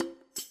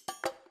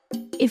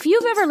If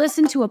you've ever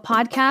listened to a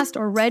podcast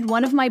or read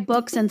one of my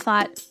books and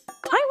thought,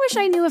 I wish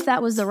I knew if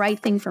that was the right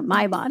thing for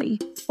my body,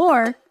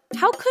 or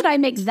how could I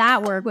make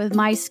that work with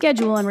my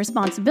schedule and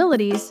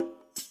responsibilities,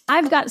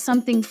 I've got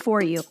something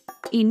for you.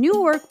 A new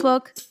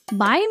workbook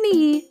by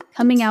me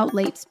coming out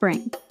late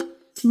spring.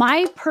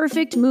 My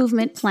Perfect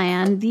Movement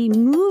Plan, the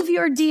Move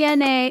Your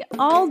DNA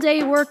all-day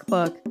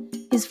workbook,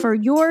 is for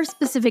your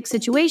specific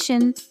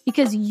situation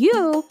because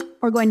you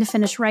are going to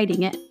finish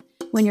writing it.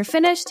 When you're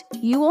finished,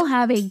 you will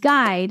have a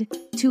guide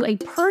to a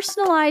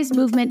personalized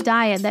movement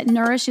diet that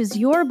nourishes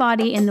your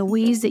body in the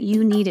ways that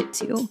you need it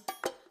to.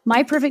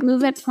 My Perfect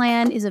Movement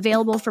Plan is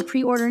available for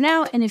pre-order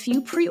now, and if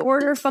you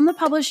pre-order from the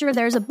publisher,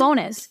 there's a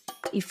bonus,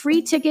 a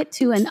free ticket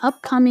to an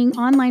upcoming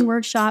online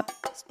workshop,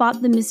 Spot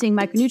the Missing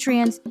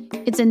Micronutrients.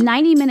 It's a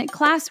 90-minute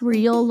class where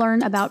you'll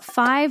learn about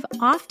 5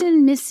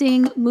 often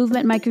missing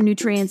movement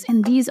micronutrients,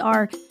 and these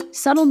are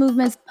subtle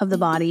movements of the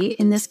body.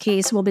 In this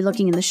case, we'll be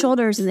looking in the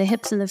shoulders and the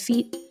hips and the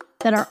feet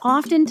that are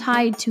often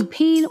tied to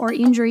pain or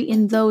injury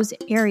in those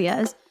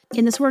areas.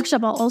 In this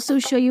workshop, I'll also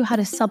show you how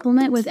to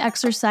supplement with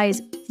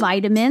exercise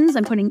vitamins.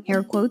 I'm putting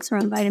air quotes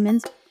around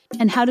vitamins,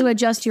 and how to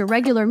adjust your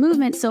regular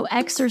movement so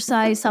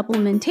exercise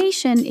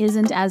supplementation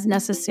isn't as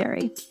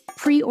necessary.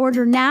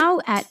 Pre-order now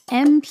at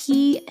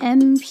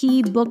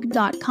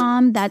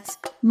mpmpbook.com. That's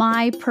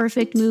My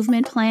Perfect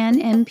Movement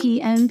Plan,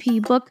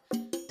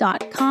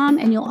 mpmpbook.com,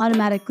 and you'll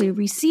automatically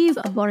receive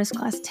a bonus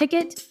class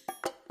ticket.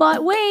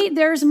 But wait,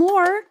 there's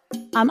more.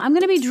 I'm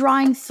going to be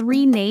drawing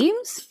 3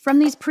 names from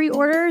these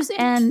pre-orders,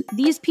 and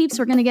these peeps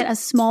are going to get a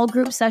small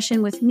group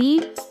session with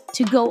me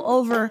to go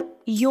over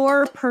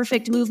your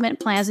perfect movement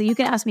plan. So you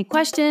can ask me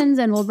questions,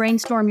 and we'll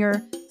brainstorm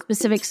your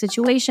specific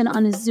situation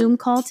on a Zoom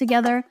call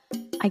together.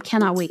 I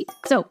cannot wait.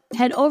 So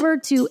head over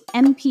to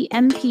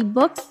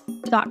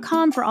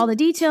mpmpbook.com for all the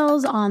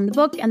details on the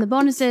book and the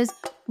bonuses.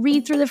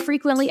 Read through the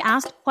frequently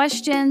asked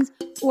questions,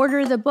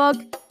 order the book,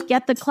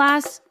 get the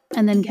class,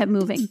 and then get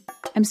moving.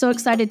 I'm so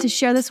excited to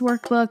share this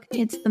workbook.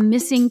 It's the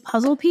missing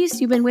puzzle piece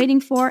you've been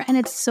waiting for, and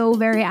it's so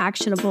very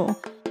actionable.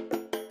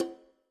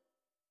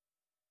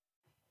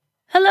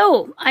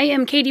 Hello, I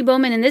am Katie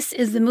Bowman, and this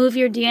is the Move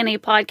Your DNA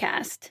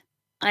podcast.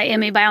 I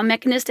am a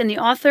biomechanist and the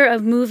author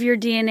of Move Your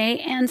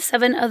DNA and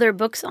 7 other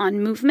books on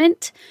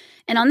movement.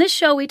 And on this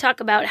show, we talk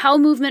about how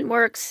movement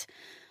works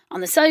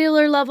on the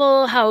cellular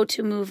level, how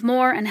to move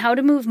more, and how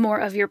to move more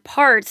of your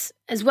parts,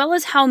 as well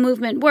as how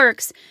movement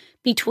works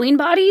between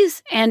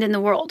bodies and in the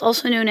world,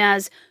 also known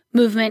as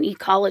movement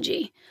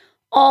ecology.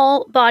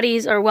 All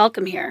bodies are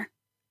welcome here.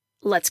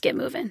 Let's get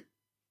moving.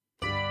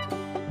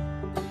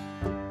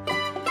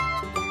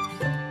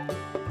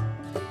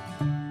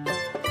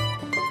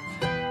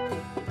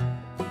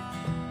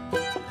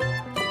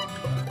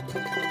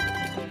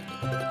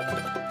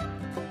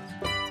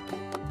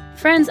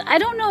 Friends, I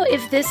don't know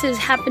if this is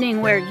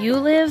happening where you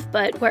live,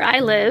 but where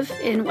I live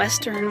in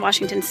Western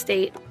Washington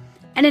State,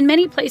 and in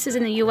many places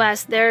in the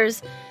U.S.,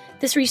 there's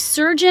this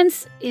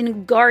resurgence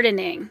in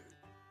gardening.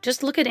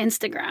 Just look at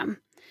Instagram.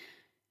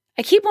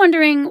 I keep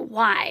wondering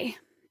why.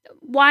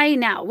 Why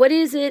now? What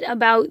is it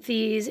about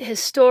these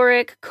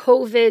historic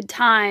COVID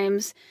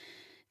times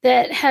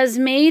that has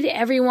made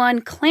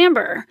everyone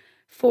clamor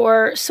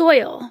for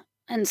soil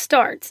and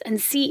starts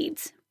and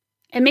seeds?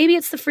 And maybe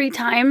it's the free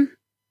time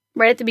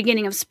right at the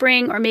beginning of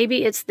spring, or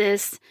maybe it's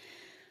this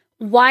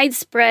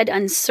widespread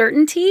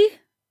uncertainty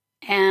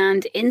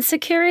and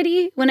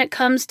insecurity when it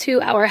comes to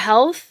our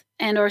health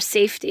and our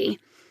safety.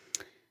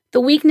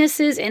 The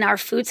weaknesses in our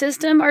food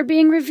system are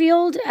being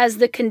revealed as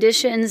the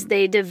conditions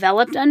they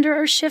developed under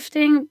are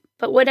shifting,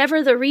 but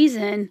whatever the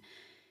reason,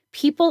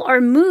 people are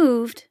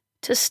moved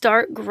to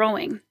start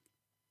growing.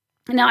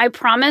 Now, I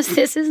promise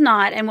this is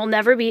not and will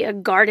never be a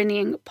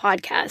gardening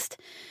podcast.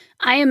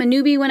 I am a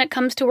newbie when it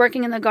comes to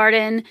working in the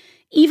garden,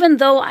 even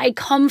though I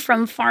come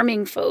from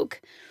farming folk.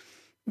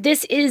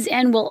 This is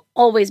and will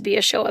always be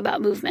a show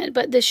about movement,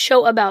 but this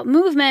show about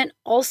movement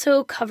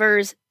also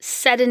covers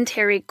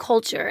sedentary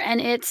culture, and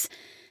it's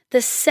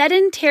the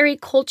sedentary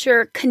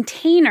culture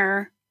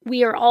container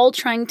we are all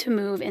trying to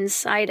move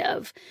inside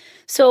of.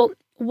 So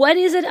what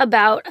is it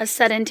about a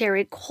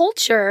sedentary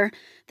culture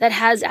that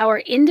has our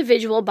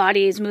individual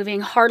bodies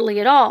moving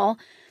hardly at all,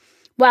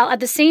 while at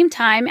the same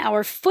time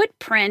our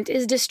footprint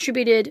is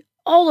distributed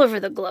all over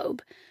the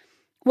globe?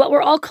 What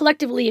we're all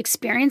collectively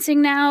experiencing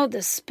now, the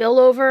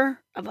spillover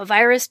of a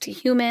virus to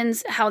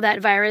humans, how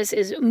that virus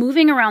is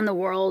moving around the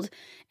world,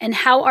 and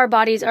how our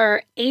bodies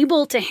are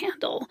able to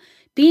handle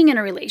being in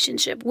a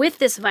relationship with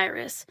this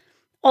virus,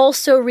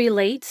 also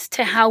relates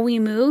to how we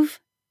move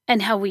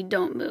and how we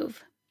don't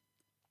move.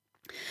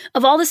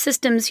 Of all the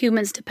systems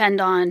humans depend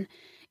on,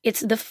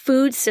 it's the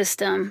food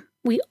system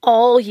we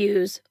all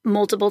use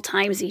multiple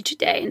times each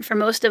day. And for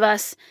most of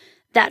us,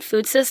 that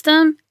food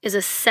system is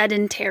a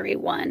sedentary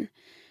one.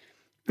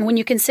 When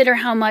you consider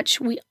how much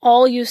we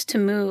all used to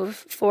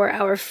move for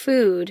our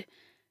food,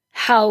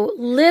 how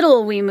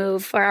little we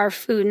move for our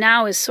food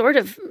now is sort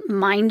of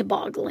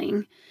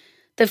mind-boggling.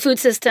 The food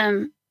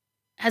system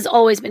has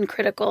always been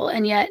critical,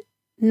 and yet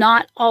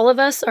not all of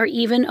us are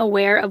even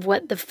aware of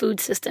what the food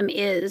system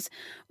is,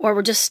 or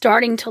we're just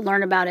starting to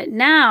learn about it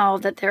now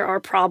that there are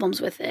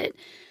problems with it.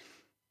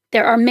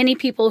 There are many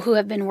people who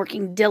have been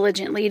working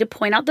diligently to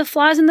point out the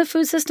flaws in the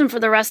food system for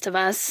the rest of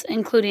us,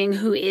 including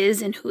who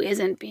is and who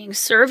isn't being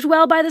served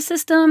well by the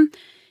system,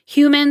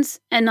 humans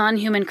and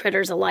non-human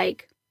critters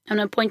alike. I'm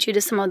going to point you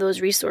to some of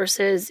those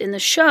resources in the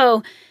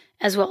show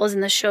as well as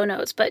in the show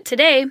notes. But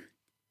today,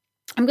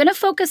 I'm going to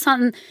focus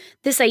on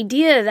this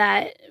idea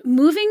that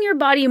moving your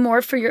body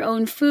more for your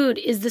own food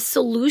is the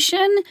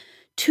solution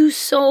to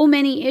so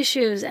many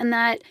issues, and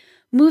that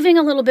moving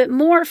a little bit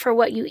more for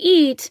what you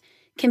eat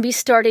can be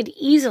started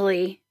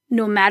easily,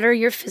 no matter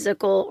your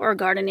physical or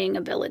gardening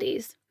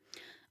abilities.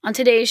 On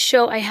today's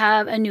show, I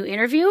have a new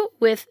interview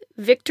with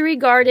Victory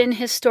Garden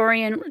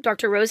historian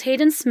Dr. Rose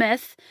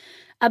Hayden-Smith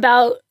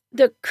about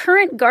the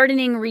current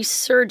gardening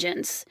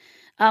resurgence.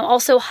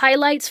 Also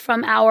highlights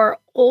from our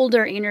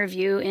older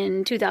interview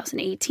in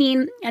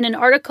 2018 and an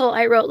article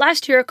I wrote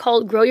last year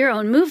called Grow Your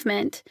Own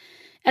Movement,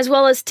 as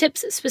well as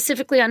tips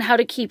specifically on how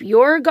to keep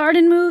your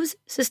garden moves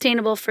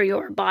sustainable for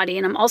your body.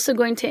 And I'm also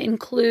going to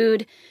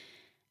include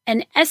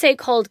an essay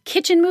called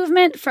Kitchen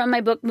Movement from my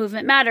book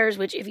Movement Matters,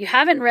 which if you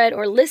haven't read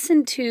or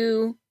listened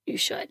to, you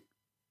should.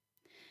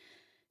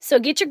 So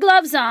get your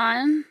gloves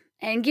on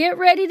and get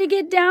ready to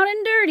get down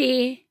and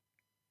dirty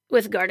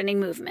with gardening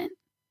movement.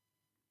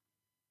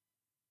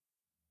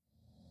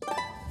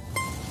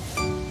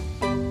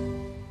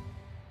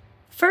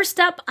 First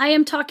up, I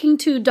am talking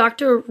to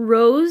Dr.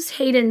 Rose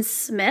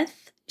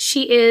Hayden-Smith.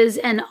 She is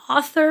an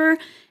author,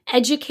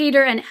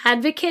 educator, and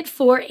advocate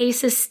for a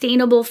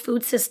sustainable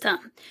food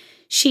system.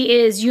 She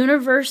is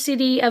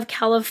University of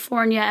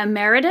California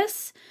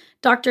Emeritus.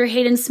 Dr.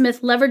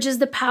 Hayden-Smith leverages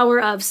the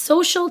power of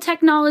social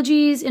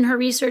technologies in her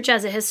research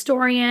as a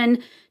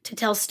historian to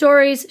tell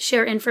stories,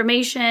 share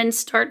information,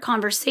 start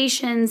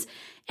conversations,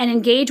 and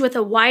engage with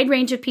a wide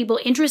range of people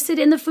interested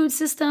in the food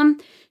system.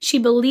 She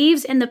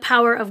believes in the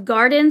power of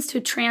gardens to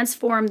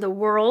transform the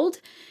world.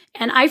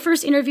 And I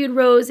first interviewed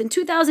Rose in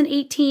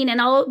 2018,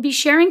 and I'll be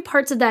sharing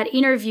parts of that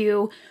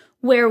interview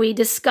where we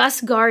discuss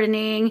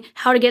gardening,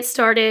 how to get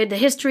started, the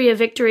history of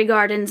Victory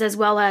Gardens, as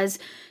well as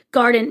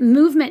garden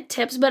movement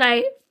tips. But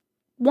I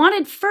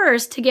wanted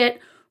first to get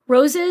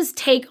Rose's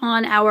take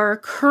on our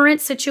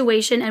current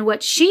situation and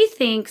what she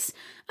thinks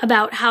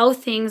about how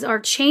things are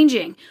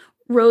changing.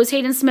 Rose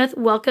Hayden-Smith,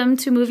 welcome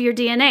to Move Your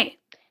DNA.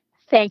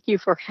 Thank you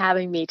for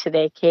having me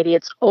today, Katie.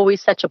 It's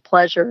always such a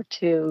pleasure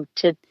to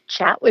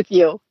chat with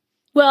you.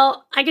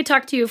 Well, I could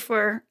talk to you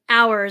for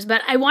hours,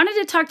 but I wanted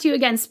to talk to you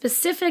again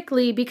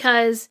specifically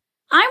because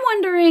I'm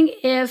wondering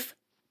if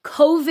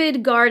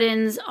COVID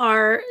gardens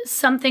are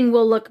something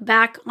we'll look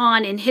back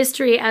on in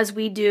history as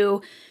we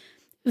do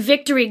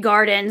Victory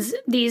Gardens,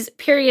 these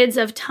periods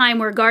of time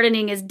where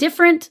gardening is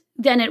different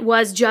than it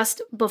was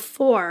just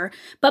before.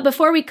 But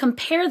before we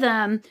compare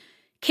them,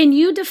 can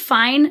you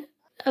define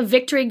a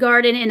Victory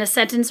Garden in a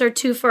sentence or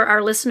two for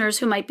our listeners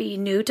who might be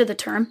new to the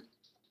term?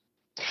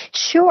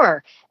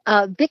 Sure.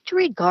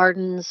 Victory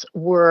Gardens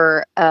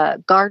were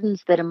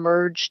gardens that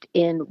emerged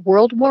in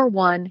World War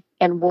I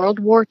and World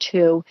War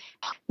II,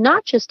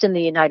 not just in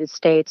the United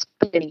States,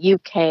 but in the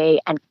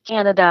UK and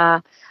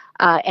Canada,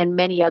 and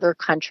many other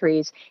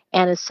countries.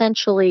 And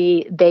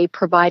essentially, they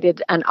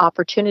provided an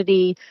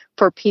opportunity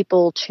for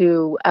people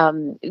to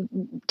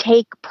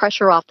take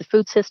pressure off the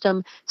food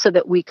system so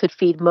that we could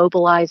feed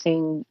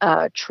mobilizing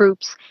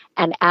troops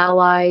and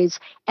allies,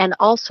 and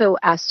also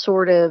as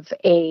sort of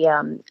a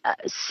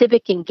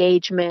civic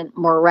engagement,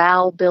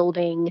 morale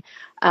building,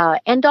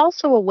 and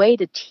also a way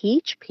to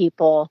teach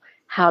people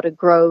how to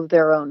grow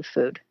their own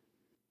food.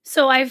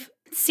 So I've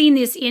seen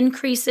these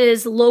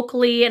increases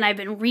locally, and I've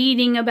been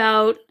reading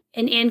about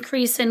an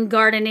increase in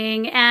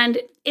gardening. And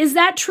is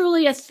that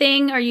truly a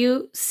thing? Are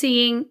you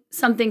seeing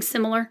something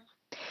similar?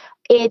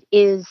 It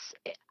is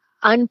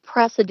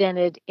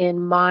unprecedented in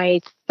my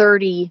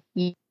 30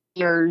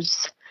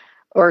 years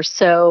or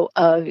so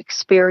of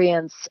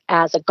experience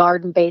as a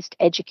garden-based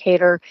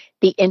educator,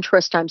 the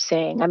interest I'm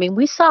seeing. I mean,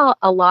 we saw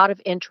a lot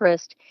of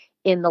interest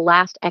in the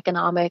last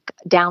economic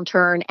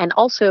downturn, and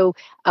also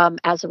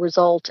as a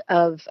result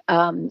of,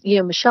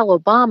 Michelle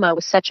Obama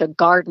was such a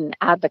garden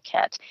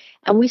advocate,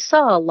 and we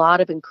saw a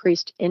lot of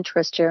increased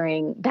interest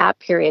during that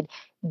period.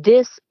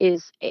 This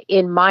is,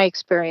 in my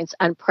experience,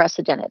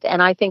 unprecedented,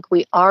 and I think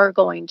we are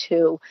going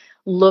to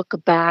look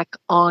back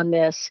on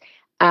this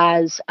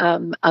as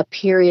a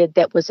period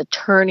that was a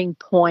turning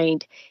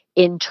point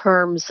in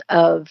terms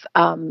of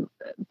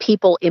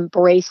people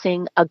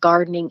embracing a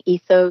gardening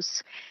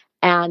ethos.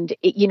 And,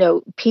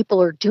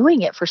 people are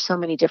doing it for so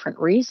many different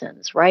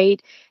reasons,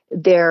 right?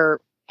 They're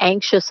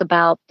anxious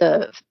about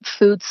the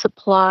food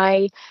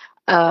supply.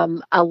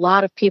 A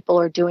lot of people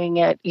are doing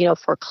it,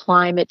 for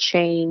climate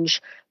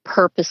change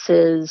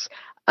purposes.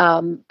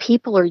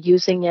 People are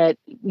using it,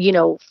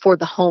 for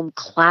the home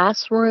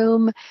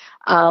classroom.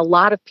 A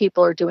lot of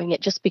people are doing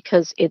it just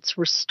because it's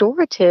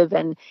restorative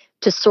and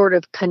to sort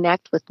of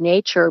connect with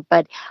nature.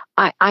 But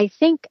I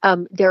think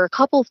there are a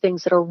couple of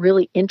things that are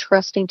really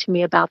interesting to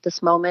me about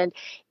this moment.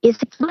 Is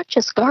it's not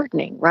just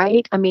gardening,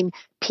 right? I mean,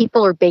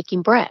 people are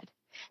baking bread.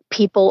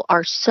 People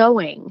are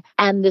sewing,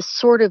 and this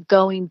sort of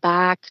going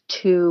back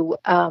to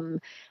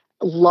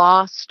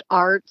lost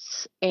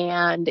arts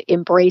and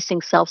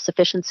embracing self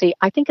sufficiency,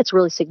 I think it's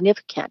really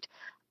significant.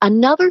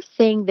 Another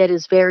thing that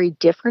is very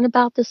different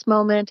about this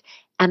moment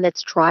and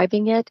that's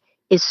driving it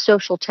is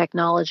social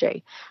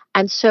technology.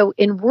 And so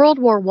in World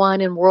War I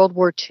and World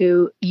War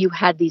II, you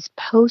had these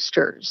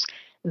posters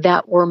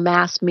that were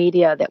mass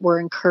media that were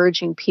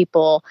encouraging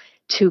people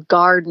to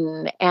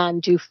garden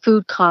and do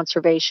food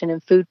conservation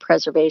and food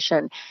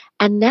preservation.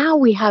 And now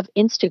we have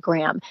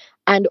Instagram.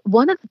 And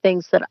one of the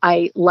things that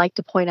I like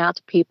to point out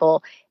to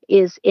people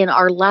is in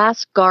our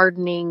last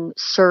gardening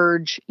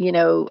surge,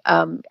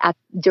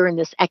 during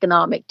this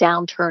economic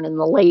downturn in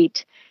the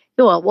late,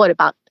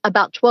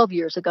 about 12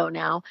 years ago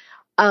now,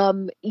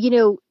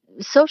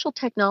 social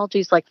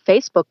technologies like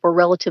Facebook were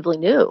relatively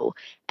new.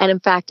 And in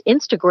fact,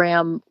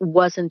 Instagram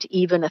wasn't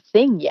even a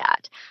thing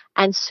yet.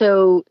 And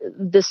so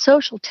the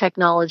social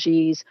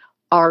technologies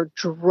are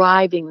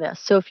driving this.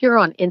 So if you're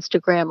on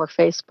Instagram or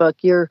Facebook,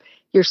 you're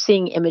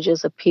seeing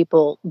images of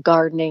people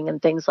gardening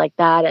and things like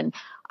that. And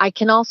I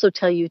can also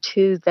tell you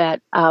too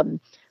that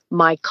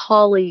my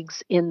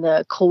colleagues in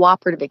the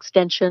cooperative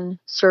extension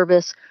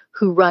service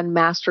who run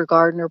master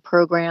gardener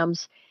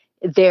programs,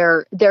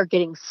 they're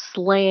getting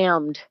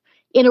slammed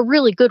in a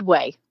really good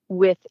way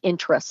with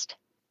interest.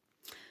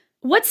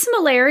 What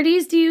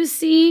similarities do you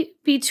see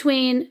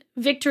between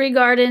Victory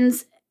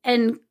Gardens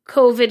and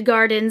COVID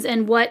Gardens,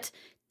 and what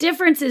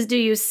differences do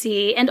you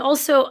see? And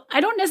also,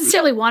 I don't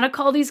necessarily want to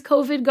call these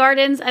COVID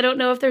Gardens. I don't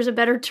know if there's a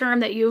better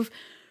term that you've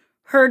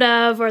heard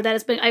of or that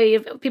has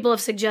been, people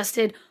have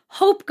suggested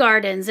hope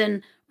gardens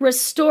and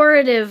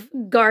restorative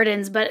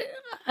gardens, but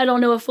I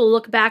don't know if we'll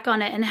look back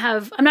on it and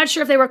I'm not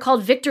sure if they were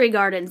called Victory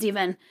Gardens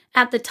even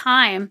at the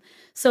time.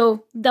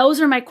 So those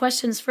are my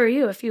questions for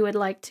you, if you would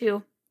like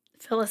to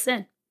fill us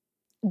in.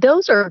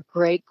 Those are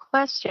great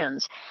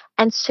questions.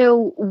 And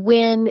so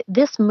when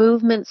this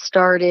movement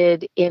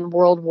started in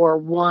World War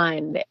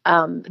I,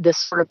 this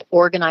sort of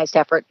organized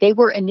effort, they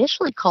were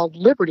initially called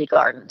Liberty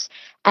Gardens,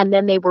 and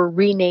then they were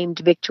renamed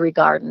Victory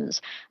Gardens.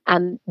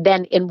 And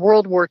then in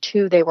World War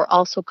II, they were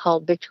also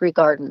called Victory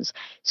Gardens.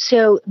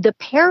 So the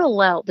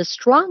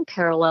strong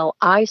parallel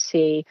I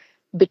see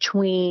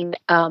between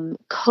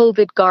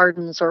COVID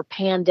gardens or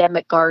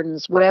pandemic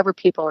gardens, whatever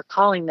people are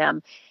calling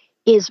them,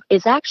 is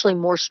actually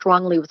more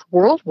strongly with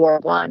World War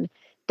I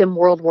than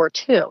World War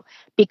II.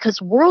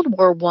 Because World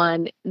War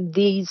I,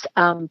 these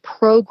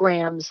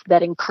programs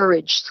that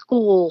encourage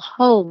school,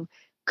 home,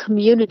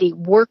 community,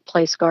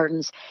 workplace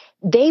gardens,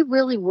 they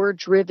really were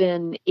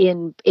driven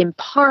in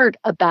part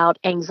about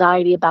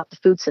anxiety about the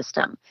food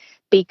system.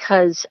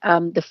 Because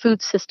the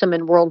food system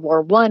in World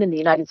War I in the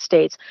United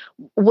States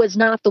was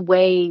not the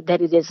way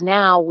that it is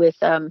now with,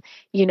 a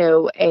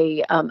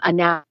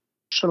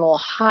national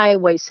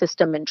highway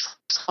system and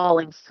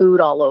hauling food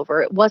all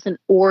over. It wasn't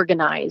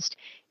organized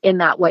in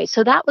that way.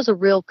 So that was a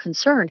real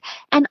concern.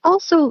 And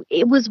also,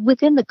 it was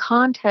within the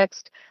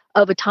context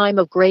of a time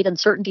of great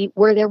uncertainty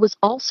where there was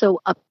also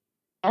a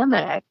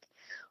pandemic,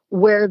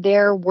 where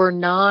there were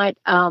not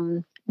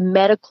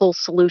medical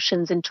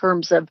solutions in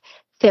terms of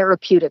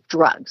therapeutic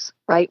drugs,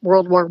 right?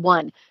 World War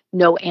I,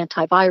 no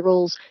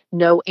antivirals,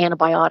 no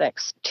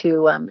antibiotics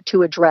to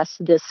address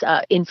this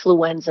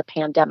influenza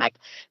pandemic.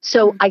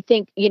 So I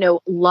think,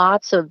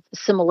 lots of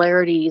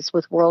similarities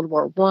with World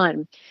War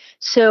I.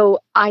 So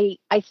I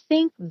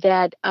think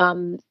that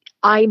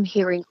I'm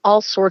hearing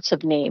all sorts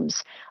of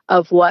names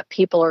of what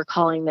people are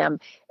calling them.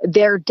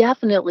 There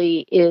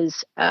definitely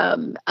is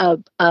a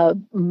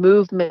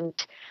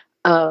movement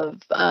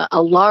of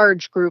a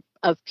large group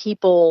of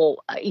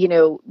people,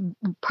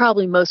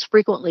 probably most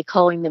frequently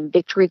calling them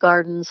Victory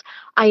Gardens.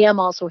 I am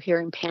also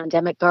hearing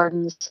pandemic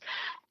gardens.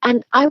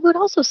 And I would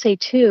also say,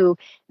 too,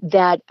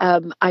 that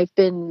I've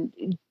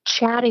been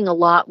chatting a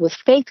lot with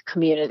faith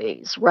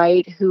communities,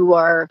 right, who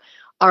are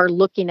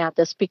looking at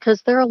this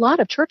because there are a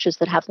lot of churches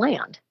that have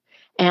land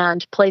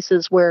and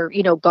places where,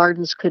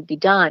 gardens could be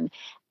done.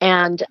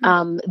 And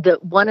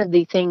one of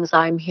the things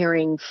I'm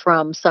hearing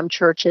from some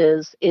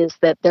churches is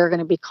that they're going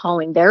to be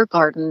calling their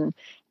garden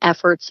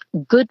efforts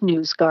Good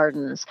News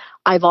Gardens.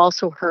 I've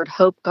also heard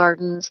Hope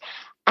Gardens.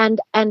 And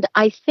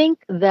I think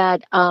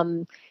that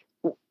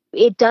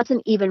it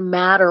doesn't even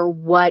matter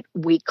what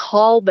we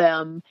call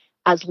them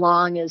as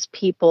long as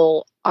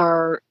people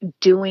are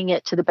doing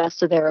it to the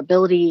best of their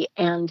ability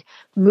and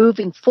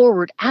moving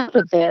forward out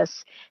of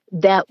this,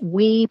 that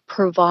we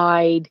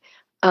provide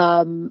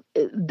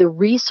the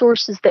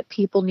resources that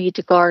people need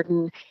to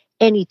garden,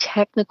 any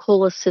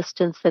technical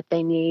assistance that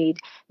they need,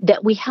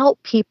 that we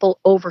help people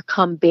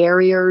overcome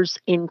barriers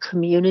in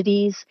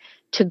communities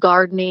to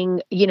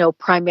gardening,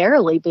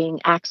 primarily being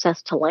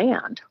access to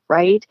land,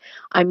 right?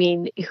 I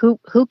mean,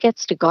 who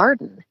gets to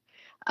garden?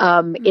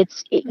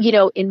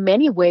 In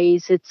many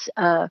ways, it's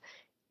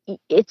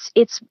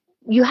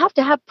you have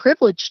to have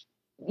privilege,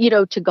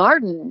 to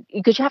garden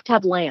because you have to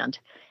have land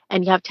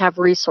and you have to have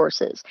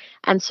resources.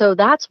 And so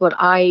that's what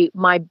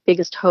my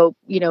biggest hope,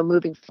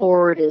 moving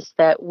forward is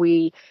that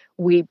we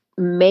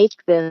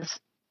make this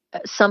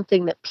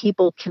something that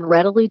people can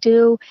readily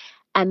do,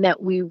 and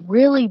that we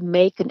really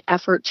make an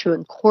effort to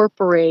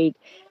incorporate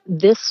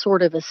this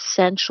sort of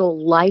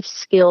essential life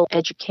skill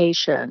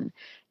education,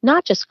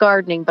 not just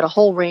gardening, but a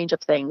whole range of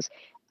things,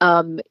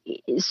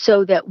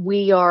 so that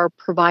we are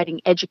providing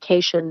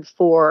education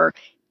for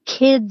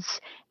kids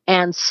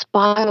and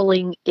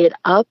spiraling it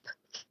up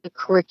the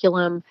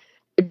curriculum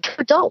to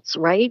adults,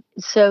 right?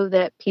 So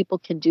that people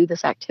can do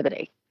this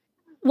activity.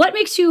 What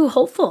makes you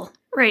hopeful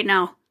right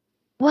now?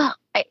 Well,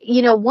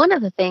 one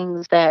of the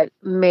things that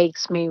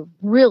makes me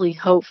really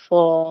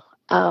hopeful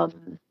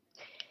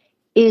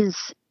is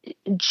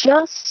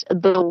just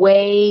the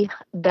way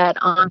that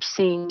I'm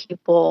seeing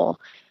people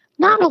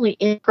not only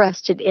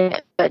interested in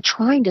it, but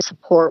trying to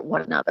support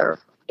one another,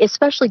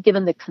 especially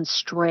given the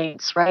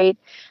constraints, right?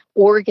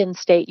 Oregon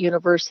State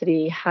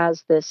University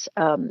has this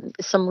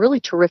some really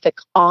terrific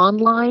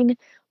online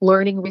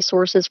learning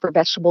resources for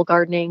vegetable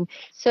gardening.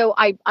 So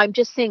I'm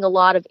just seeing a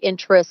lot of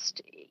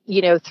interest,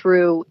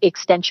 through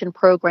extension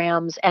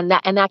programs, and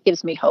that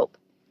gives me hope.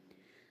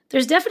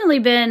 There's definitely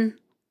been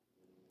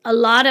a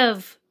lot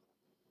of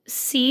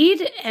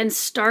seed and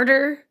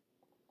starter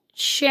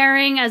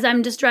sharing. As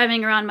I'm just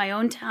driving around my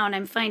own town,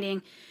 I'm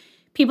finding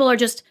people are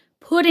just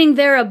putting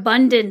their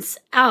abundance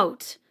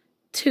out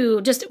to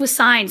just with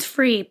signs,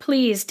 free,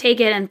 please take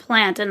it and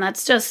plant. And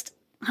that's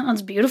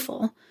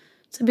beautiful.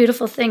 It's a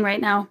beautiful thing right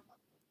now.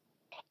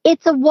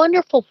 It's a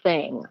wonderful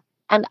thing.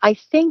 And I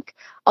think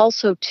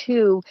also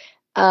too,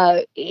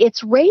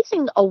 it's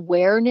raising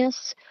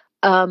awareness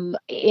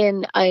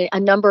in a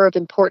number of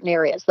important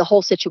areas, the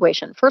whole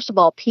situation. First of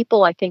all,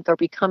 people, I think, are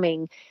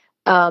becoming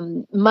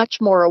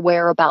much more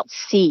aware about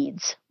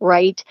seeds,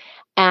 right?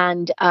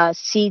 And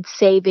seed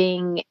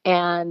saving,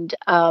 and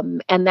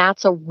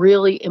that's a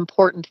really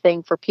important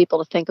thing for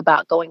people to think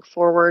about going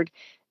forward.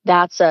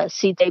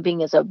 Seed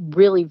saving is a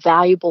really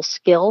valuable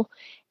skill,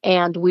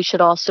 and we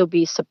should also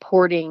be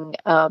supporting,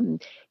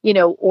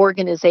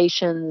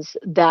 organizations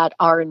that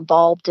are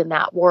involved in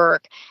that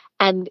work.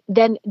 And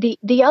then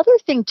the other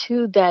thing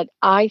too that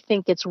I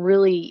think it's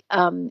really,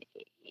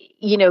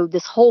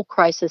 this whole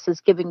crisis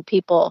is giving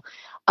people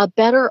a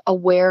better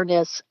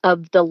awareness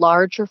of the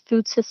larger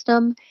food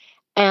system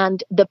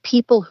and the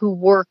people who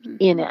work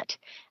in it.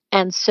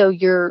 And so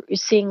you're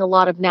seeing a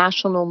lot of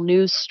national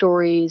news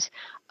stories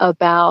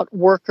about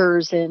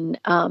workers in,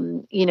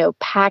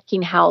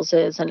 packing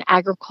houses and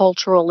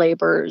agricultural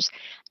laborers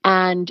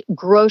and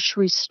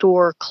grocery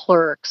store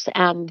clerks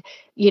and,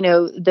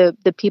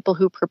 the people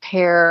who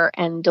prepare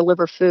and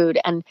deliver food.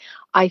 And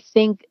I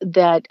think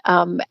that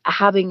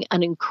having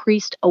an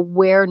increased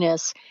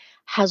awareness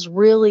has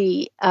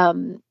really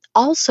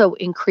also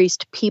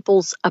increased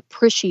people's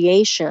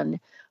appreciation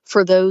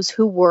for those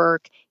who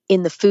work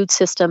in the food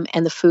system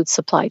and the food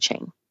supply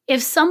chain.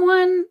 If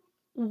someone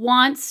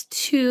wants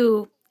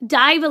to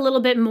dive a little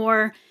bit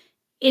more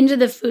into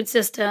the food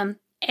system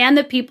and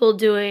the people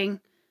doing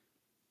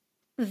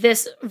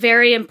this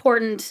very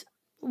important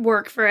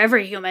work for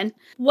every human,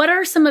 what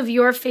are some of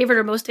your favorite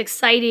or most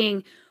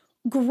exciting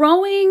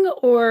growing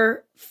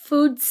or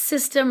food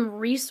system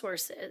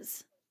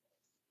resources?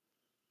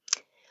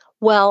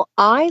 Well,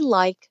 I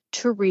like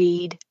to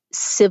read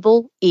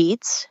Civil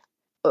Eats,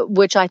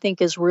 which I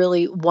think is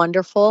really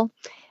wonderful.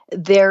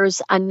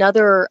 There's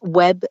another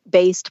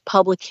web-based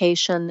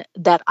publication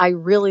that I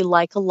really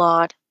like a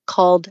lot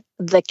called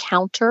The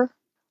Counter,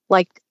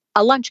 like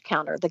a lunch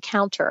counter, The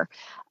Counter.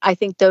 I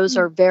think those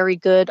are very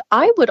good.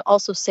 I would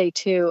also say,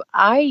 too,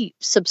 I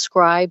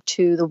subscribe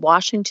to the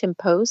Washington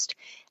Post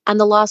and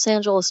the Los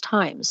Angeles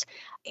Times.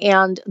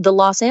 And the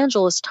Los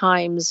Angeles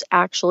Times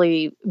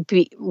actually,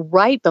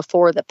 right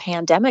before the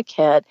pandemic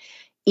hit,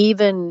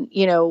 even,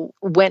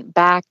 went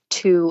back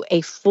to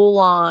a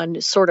full-on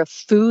sort of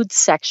food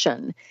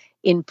section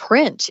in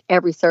print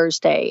every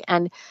Thursday.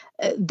 And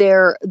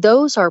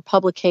those are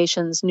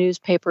publications,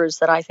 newspapers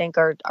that I think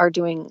are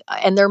doing,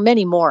 and there are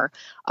many more,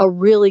 a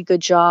really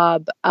good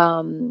job,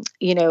 covering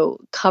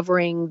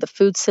the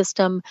food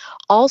system.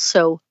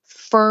 Also,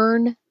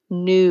 Fern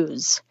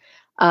News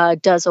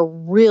does a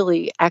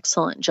really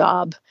excellent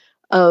job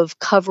of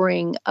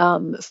covering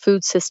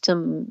food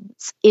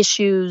systems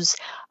issues.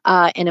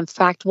 And in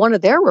fact, one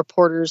of their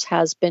reporters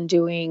has been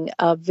doing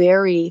a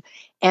very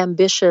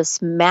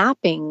ambitious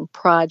mapping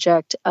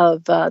project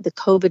of the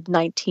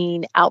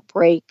COVID-19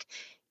 outbreak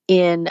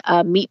in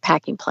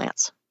meatpacking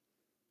plants.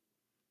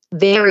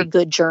 Very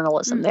good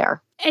journalism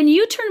there. And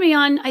you turned me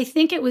on, I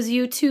think it was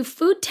you, to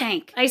Food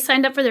Tank. I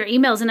signed up for their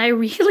emails and I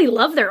really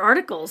love their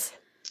articles.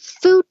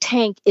 Food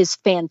Tank is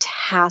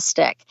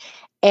fantastic.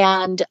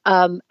 And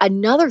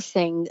another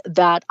thing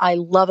that I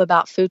love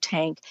about Food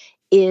Tank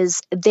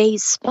is they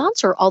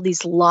sponsor all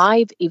these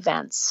live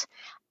events.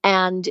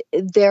 And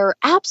they're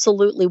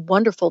absolutely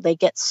wonderful. They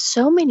get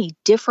so many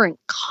different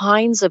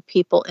kinds of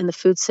people in the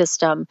food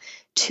system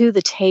to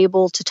the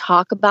table to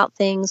talk about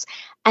things.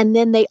 And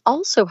then they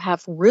also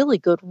have really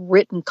good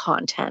written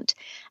content.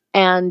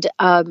 And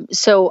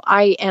so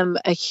I am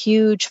a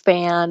huge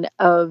fan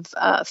of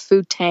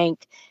Food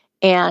Tank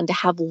and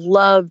have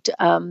loved,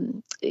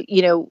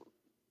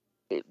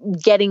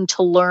 getting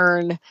to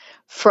learn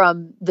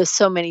from the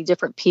so many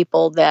different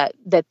people that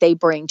they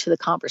bring to the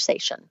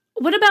conversation.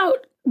 What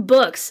about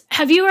books?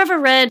 Have you ever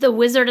read The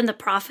Wizard and the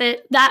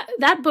Prophet?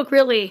 That book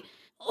really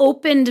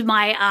opened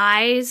my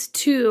eyes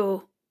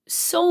to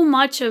so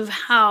much of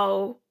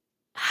how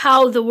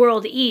the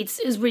world eats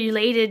is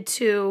related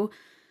to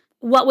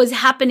what was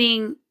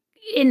happening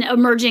in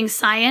emerging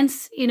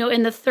science, in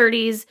the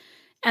 30s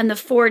and the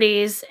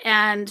 40s.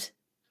 And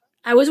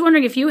I was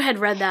wondering if you had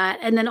read that,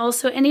 and then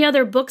also any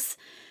other books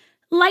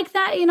like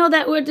that,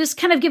 that would just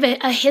kind of give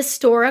a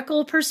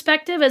historical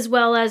perspective as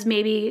well as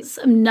maybe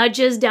some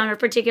nudges down a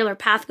particular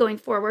path going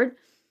forward.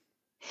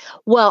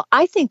 Well,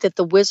 I think that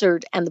The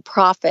Wizard and the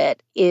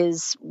Prophet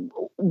is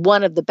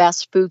one of the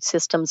best food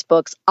systems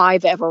books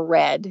I've ever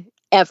read,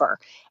 ever.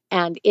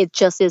 And it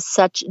just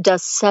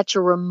does such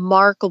a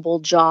remarkable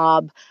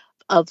job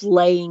of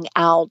laying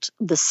out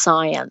the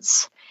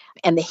science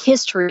and the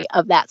history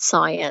of that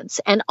science,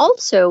 and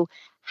also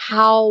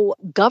how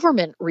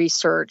government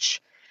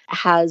research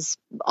has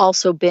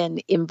also been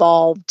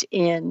involved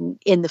in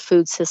the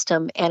food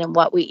system and in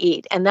what we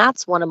eat. And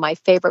that's one of my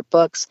favorite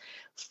books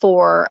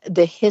for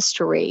the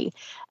history.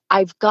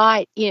 I've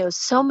got,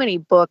 so many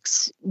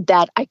books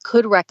that I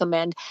could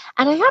recommend.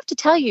 And I have to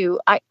tell you,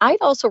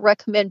 I'd also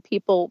recommend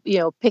people,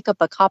 pick up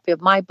a copy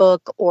of my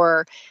book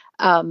or,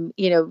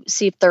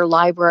 see if their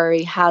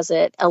library has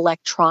it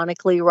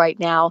electronically right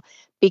now,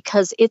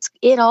 because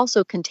it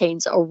also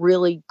contains a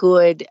really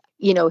good,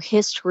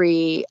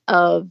 history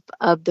of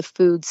the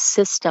food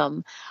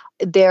system.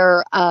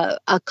 There are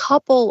a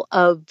couple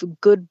of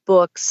good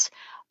books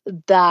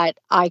that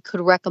I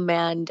could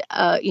recommend,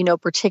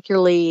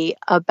 particularly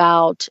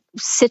about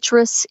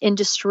citrus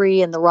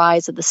industry and the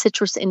rise of the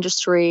citrus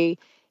industry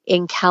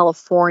in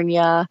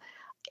California.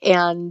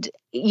 And,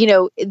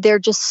 there are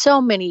just so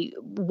many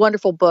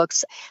wonderful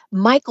books.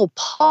 Michael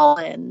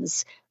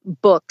Pollan's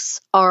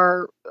books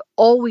are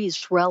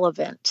always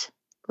relevant,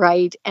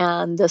 right?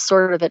 And the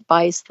sort of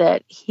advice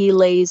that he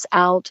lays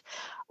out.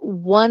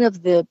 One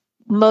of the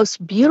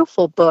most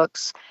beautiful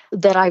books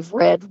that I've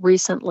read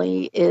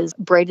recently is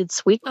Braided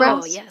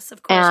Sweetgrass. Oh, yes,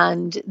 of course.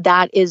 And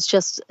that is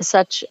just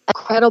such a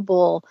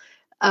credible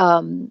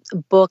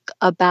book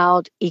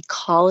about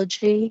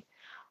ecology.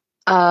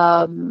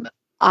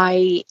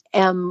 I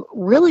am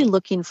really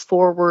looking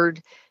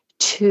forward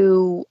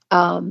to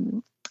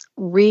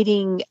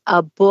reading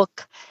a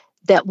book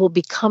that will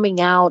be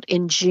coming out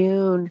in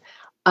June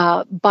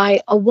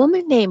by a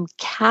woman named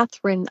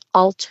Catherine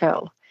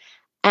Alto.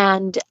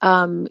 And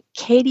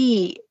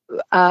Katie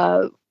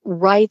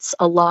writes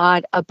a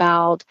lot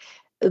about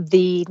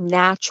the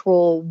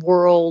natural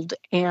world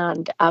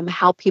and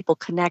how people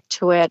connect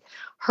to it.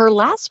 Her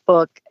last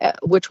book,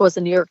 which was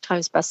a New York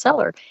Times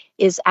bestseller,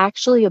 is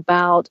actually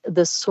about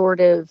the sort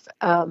of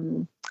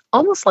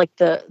almost like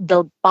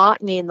the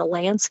botany and the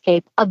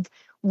landscape of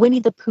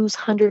Winnie the Pooh's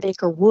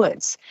 100-Acre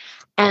Woods.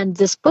 And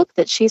this book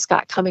that she's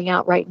got coming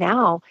out right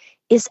now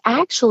is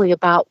actually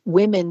about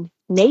women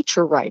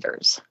nature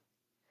writers.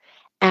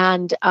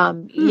 And,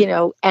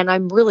 and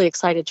I'm really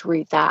excited to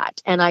read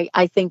that. And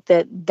I think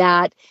that,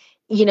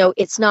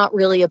 it's not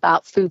really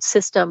about food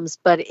systems,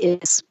 but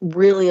it's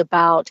really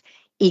about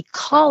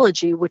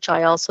ecology, which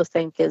I also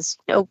think is,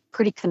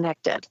 pretty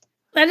connected.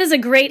 That is a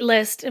great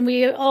list. And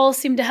we all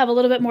seem to have a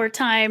little bit more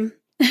time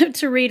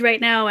to read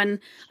right now. And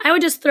I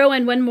would just throw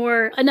in one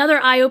more. Another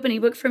eye-opening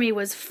book for me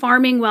was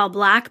Farming While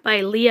Black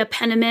by Leah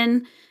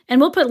Penniman. And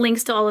we'll put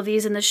links to all of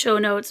these in the show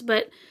notes.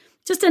 But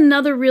just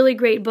another really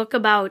great book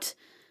about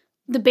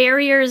the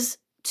barriers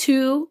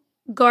to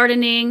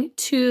gardening,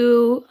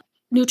 to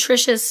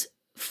nutritious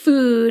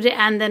food,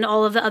 and then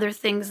all of the other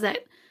things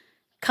that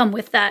come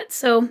with that.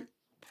 So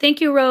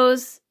thank you,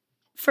 Rose,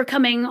 for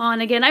coming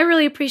on again. I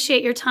really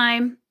appreciate your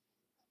time.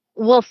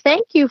 Well,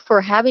 thank you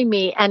for having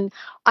me. And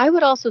I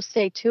would also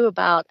say, too,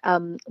 about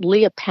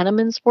Leah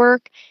Penniman's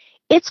work.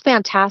 It's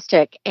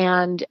fantastic.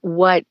 And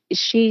what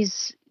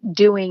she's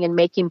doing and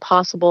making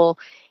possible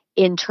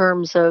in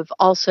terms of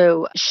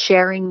also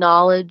sharing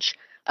knowledge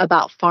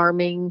about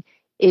farming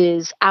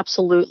is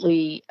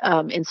absolutely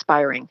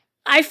inspiring.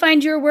 I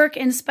find your work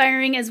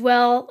inspiring as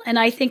well. And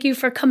I thank you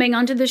for coming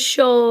onto the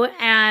show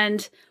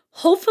and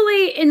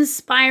hopefully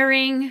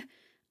inspiring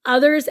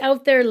others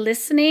out there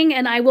listening.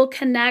 And I will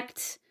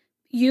connect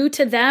you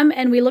to them.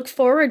 And we look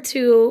forward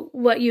to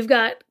what you've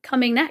got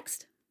coming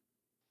next.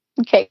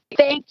 Okay.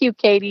 Thank you,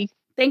 Katie.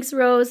 Thanks,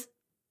 Rose.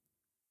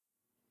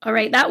 All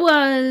right. That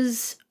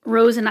was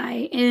Rose and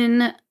I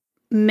in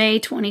May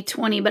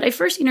 2020. But I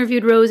first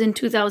interviewed Rose in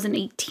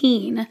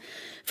 2018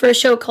 for a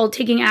show called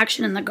Taking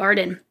Action in the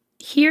Garden.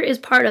 Here is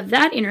part of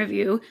that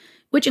interview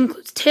which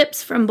includes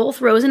tips from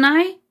both Rose and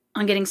I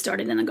on getting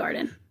started in the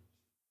garden.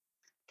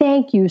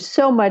 Thank you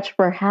so much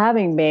for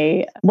having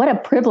me. What a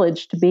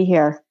privilege to be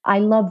here. I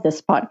love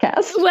this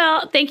podcast.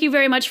 Well, thank you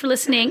very much for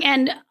listening.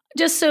 And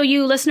just so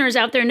you listeners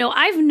out there know,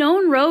 I've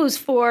known Rose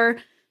for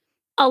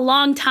a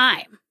long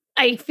time.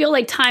 I feel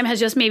like time has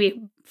just maybe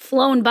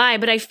flown by,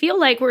 but I feel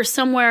like we're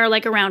somewhere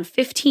like around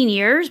 15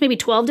 years, maybe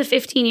 12 to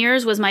 15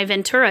 years was my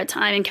Ventura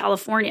time in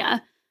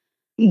California.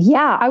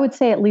 Yeah, I would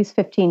say at least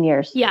 15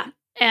 years. Yeah.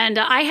 And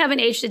I haven't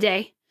aged a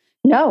day.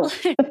 No.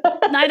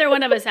 Neither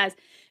one of us has.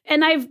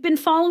 And I've been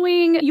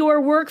following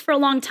your work for a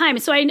long time.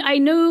 So I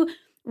knew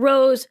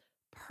Rose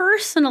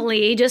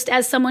personally, just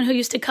as someone who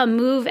used to come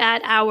move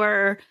at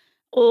our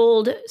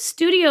old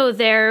studio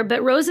there.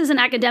 But Rose is an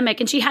academic,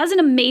 and she has an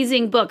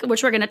amazing book,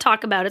 which we're going to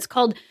talk about. It's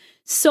called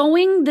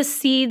Sowing the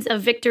Seeds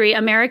of Victory,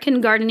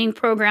 American Gardening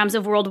Programs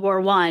of World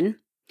War I.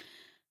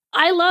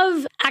 I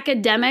love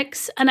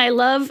academics, and I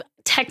love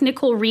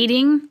technical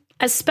reading,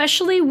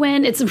 especially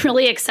when it's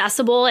really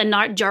accessible and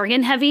not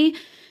jargon heavy.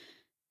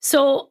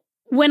 So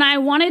when I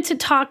wanted to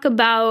talk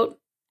about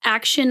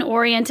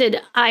action-oriented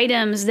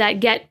items that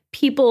get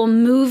people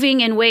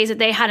moving in ways that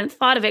they hadn't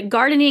thought of it,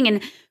 gardening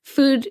and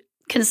food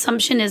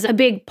consumption is a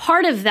big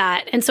part of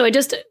that. And so it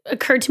just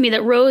occurred to me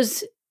that,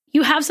 Rose,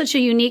 you have such a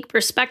unique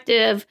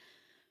perspective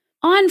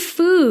on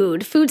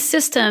food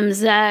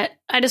systems, that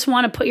I just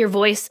want to put your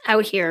voice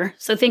out here.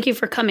 So thank you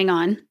for coming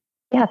on.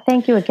 Yeah,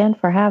 thank you again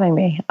for having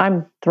me.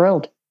 I'm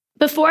thrilled.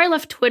 Before I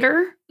left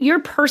Twitter, your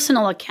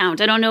personal account,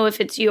 I don't know if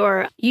it's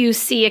your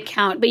UC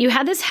account, but you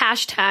had this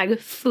hashtag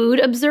Food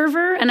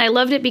Observer, and I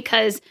loved it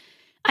because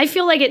I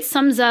feel like it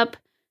sums up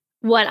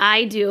what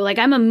I do. Like,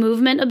 I'm a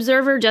movement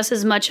observer just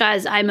as much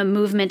as I'm a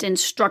movement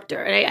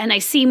instructor, and I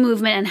see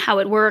movement and how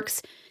it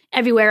works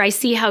everywhere. I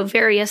see how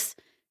various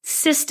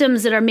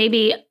systems that are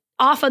maybe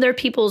off other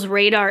people's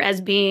radar as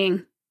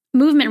being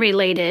movement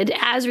related,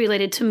 as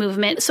related to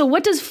movement. So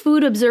what does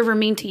Food Observer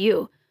mean to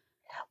you?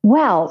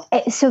 Well,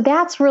 so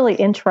that's really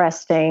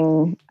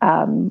interesting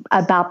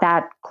about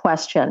that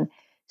question.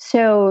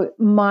 So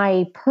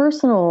my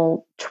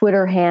personal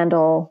Twitter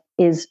handle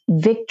is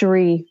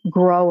Victory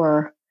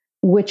Grower,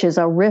 which is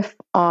a riff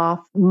off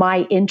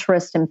my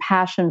interest and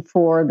passion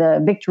for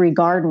the Victory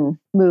Garden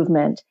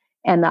movement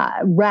and the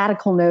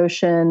radical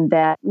notion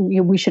that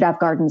we should have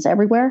gardens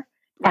everywhere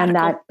and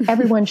that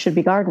everyone should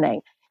be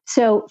gardening.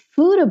 So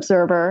Food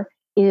Observer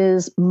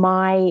is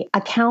my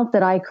account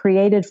that I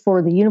created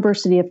for the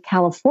University of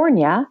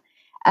California,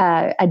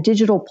 a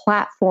digital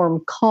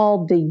platform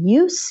called the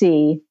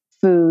UC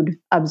Food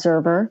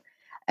Observer,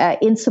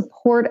 in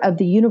support of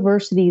the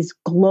university's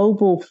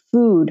Global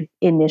Food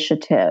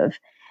Initiative.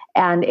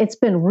 And it's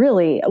been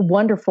really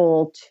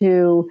wonderful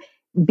to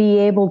be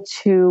able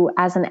to,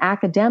 as an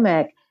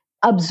academic,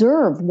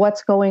 observe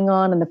what's going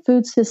on in the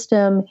food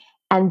system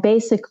and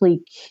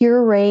basically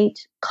curate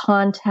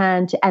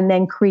content and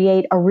then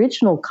create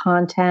original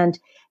content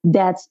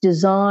that's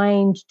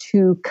designed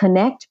to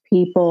connect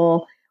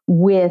people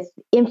with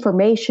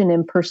information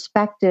and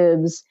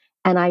perspectives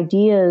and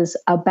ideas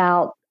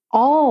about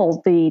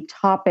all the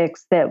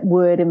topics that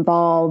would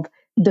involve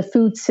the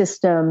food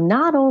system,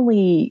 not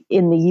only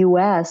in the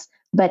US,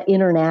 but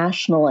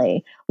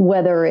internationally,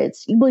 whether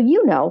it's,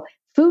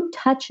 food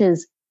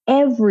touches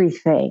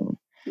everything.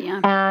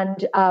 Yeah.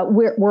 And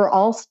we're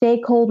all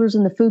stakeholders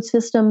in the food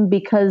system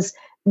because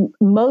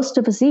most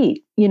of us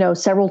eat,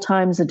 several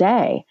times a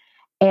day.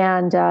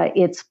 And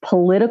it's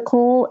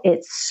political,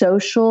 it's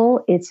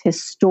social, it's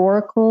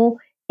historical,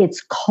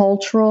 it's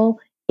cultural,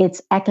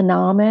 it's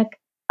economic.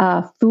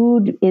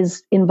 Food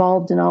is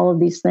involved in all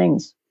of these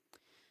things.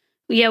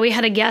 Yeah, we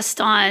had a guest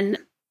on,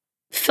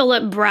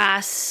 Philip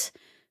Brass,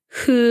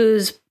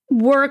 whose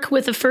work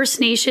with the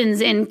First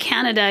Nations in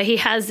Canada. He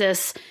has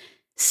this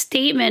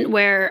statement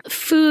where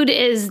food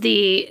is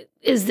the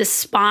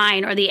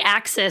spine or the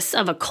axis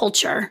of a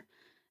culture.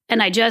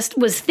 And I just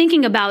was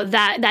thinking about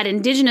that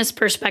Indigenous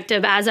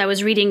perspective as I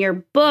was reading your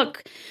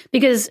book,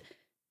 because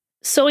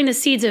Sowing the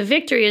Seeds of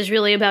Victory is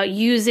really about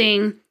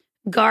using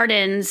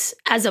gardens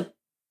as a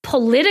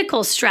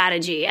political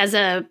strategy, as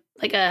a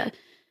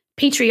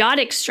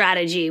patriotic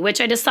strategy,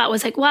 which I just thought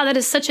was like, wow, that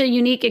is such a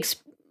unique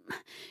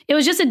it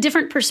was just a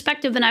different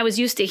perspective than I was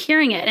used to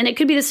hearing it. And it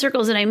could be the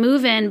circles that I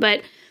move in,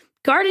 but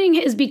gardening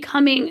is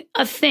becoming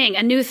a thing,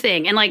 a new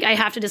thing. And I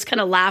have to just kind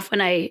of laugh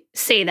when I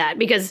say that,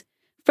 because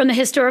from the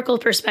historical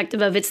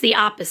perspective of it's the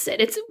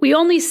opposite. We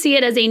only see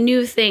it as a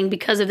new thing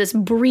because of this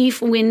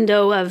brief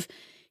window of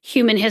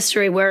human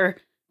history where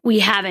we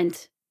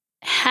haven't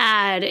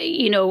had,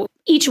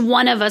 each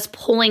one of us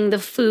pulling the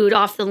food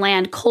off the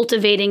land,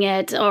 cultivating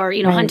it, or,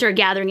 right,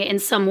 hunter-gathering it in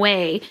some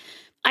way.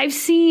 I've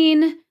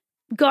seen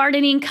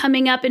gardening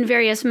coming up in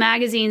various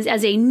magazines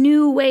as a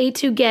new way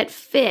to get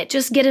fit.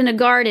 Just get in a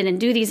garden and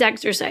do these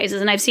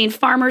exercises. And I've seen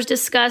farmers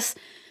discuss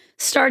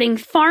starting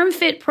farm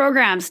fit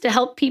programs to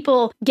help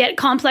people get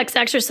complex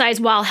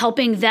exercise while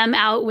helping them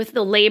out with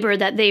the labor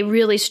that they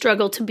really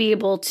struggle to be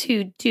able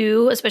to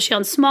do, especially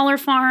on smaller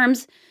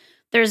farms.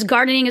 There's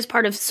gardening as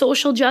part of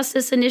social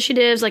justice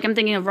initiatives. Like I'm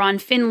thinking of Ron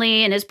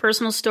Finley and his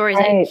personal stories.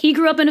 Right. He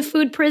grew up in a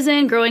food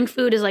prison. Growing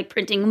food is like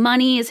printing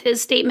money is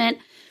his statement.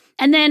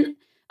 And then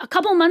a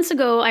couple months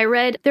ago, I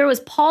read there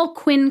was Paul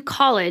Quinn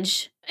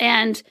College,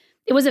 and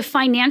it was a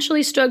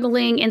financially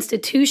struggling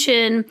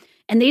institution.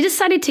 And they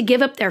decided to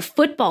give up their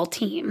football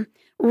team,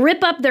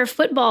 rip up their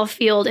football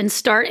field, and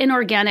start an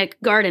organic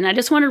garden. I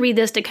just want to read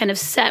this to kind of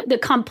set the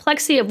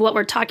complexity of what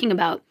we're talking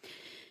about.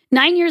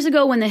 9 years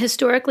ago, when the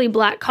historically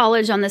Black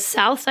college on the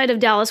south side of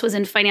Dallas was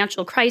in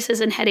financial crisis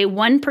and had a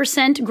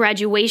 1%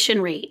 graduation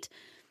rate,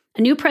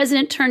 a new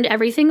president turned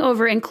everything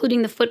over,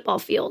 including the football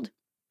field.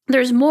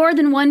 There's more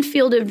than one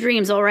field of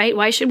dreams, all right?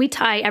 Why should we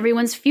tie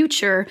everyone's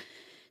future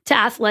to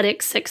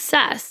athletic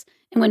success?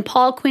 And when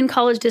Paul Quinn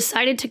College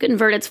decided to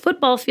convert its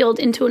football field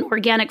into an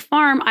organic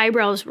farm,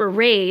 eyebrows were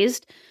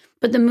raised.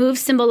 But the move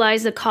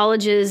symbolized the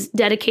college's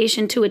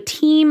dedication to a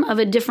team of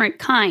a different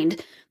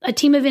kind, a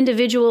team of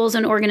individuals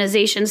and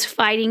organizations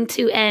fighting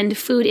to end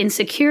food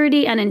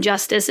insecurity and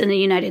injustice in the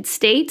United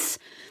States.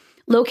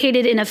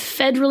 Located in a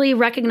federally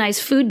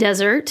recognized food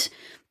desert,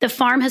 the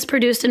farm has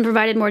produced and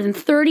provided more than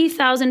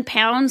 30,000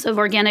 pounds of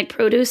organic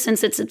produce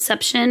since its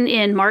inception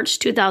in March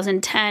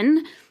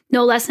 2010.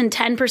 No less than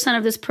 10%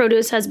 of this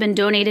produce has been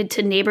donated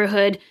to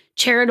neighborhood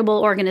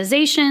charitable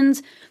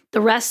organizations.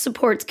 The rest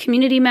supports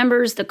community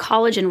members, the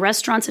college, and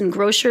restaurants and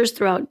grocers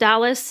throughout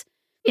Dallas.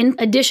 In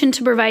addition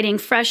to providing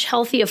fresh,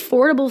 healthy,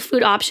 affordable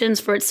food options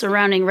for its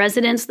surrounding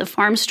residents, the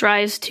farm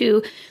strives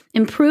to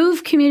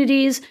improve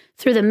communities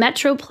through the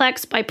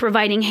Metroplex by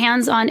providing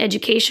hands-on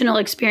educational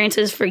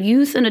experiences for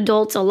youth and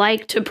adults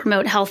alike to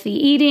promote healthy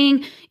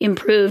eating,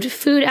 improved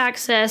food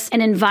access,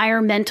 and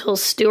environmental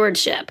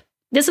stewardship.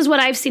 This is what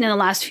I've seen in the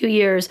last few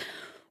years.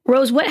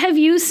 Rose, what have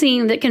you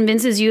seen that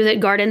convinces you that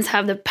gardens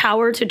have the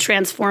power to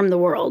transform the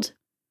world?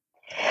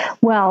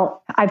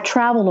 Well, I've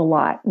traveled a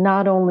lot,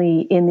 not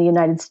only in the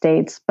United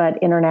States,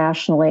 but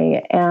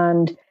internationally.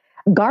 And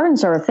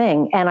gardens are a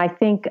thing. And I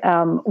think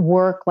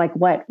work like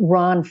what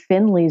Ron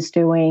Finley's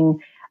doing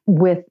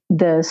with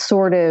the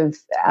sort of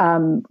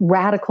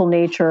radical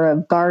nature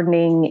of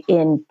gardening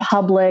in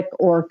public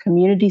or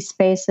community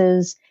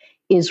spaces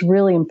is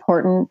really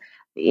important.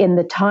 In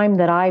the time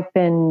that I've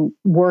been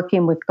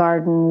working with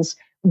gardens,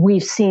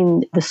 we've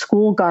seen the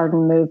school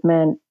garden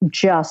movement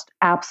just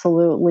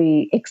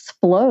absolutely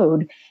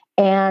explode.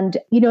 And,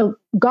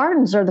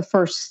 gardens are the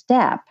first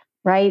step,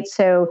 right?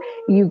 So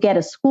you get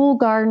a school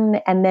garden,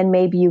 and then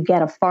maybe you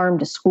get a farm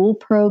to school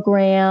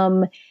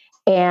program,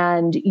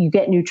 and you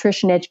get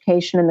nutrition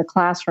education in the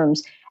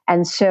classrooms.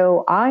 And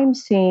so I'm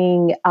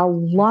seeing a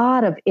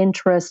lot of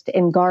interest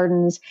in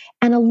gardens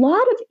and a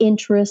lot of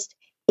interest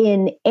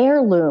in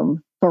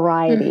heirloom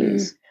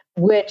varieties,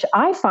 which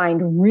I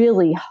find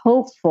really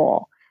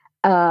hopeful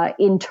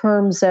in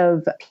terms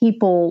of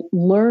people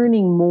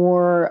learning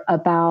more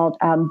about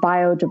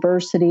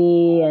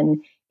biodiversity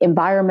and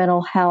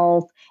environmental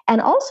health,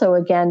 and also,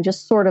 again,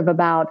 just sort of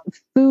about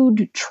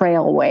food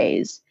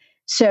trailways.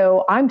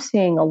 So I'm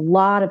seeing a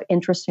lot of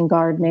interest in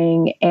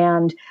gardening,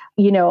 and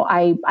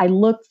I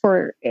look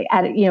for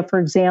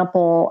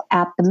example,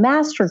 at the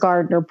Master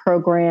Gardener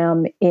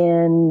program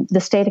in the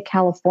state of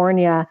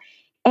California.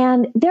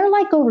 And there are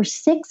like over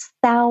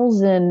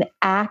 6,000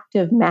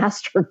 active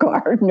master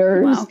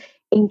gardeners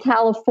in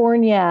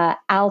California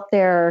out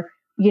there,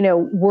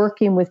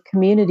 working with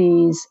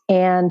communities.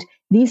 And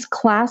these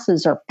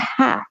classes are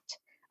packed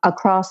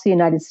across the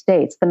United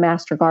States. The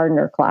master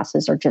gardener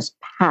classes are just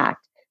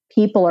packed.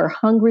 People are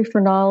hungry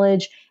for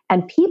knowledge,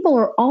 and people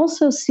are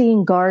also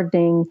seeing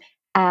gardening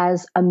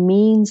as a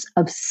means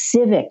of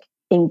civic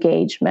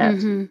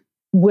engagement.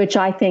 Which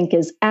I think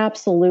is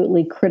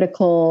absolutely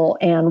critical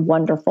and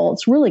wonderful.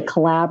 It's really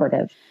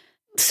collaborative.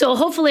 So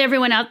hopefully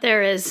everyone out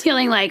there is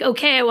feeling like,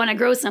 okay, I want to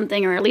grow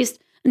something, or at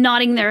least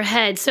nodding their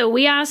head. So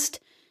we asked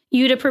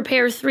you to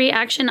prepare 3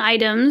 action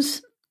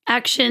items,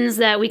 actions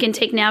that we can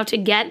take now to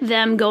get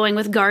them going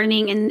with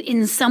gardening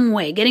in some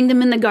way, getting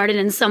them in the garden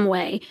in some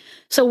way.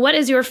 So what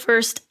is your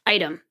first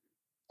item?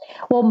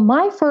 Well,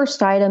 my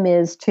first item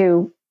is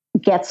to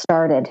get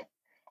started.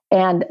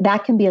 And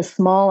that can be a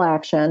small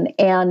action.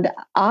 And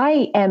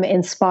I am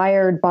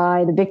inspired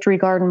by the Victory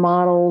Garden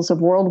models of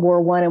World War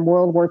I and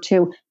World War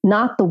II,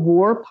 not the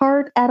war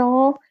part at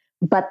all,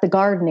 but the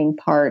gardening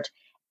part.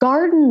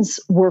 Gardens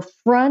were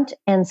front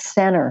and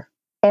center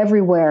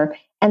everywhere.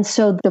 And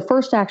so the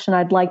first action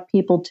I'd like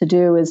people to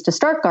do is to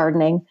start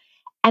gardening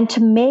and to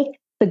make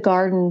the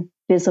garden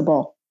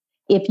visible.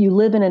 If you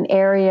live in an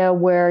area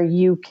where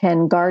you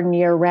can garden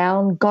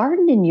year-round,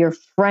 garden in your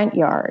front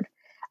yard.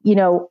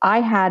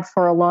 I had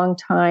for a long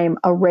time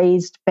a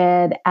raised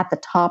bed at the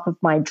top of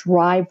my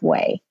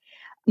driveway.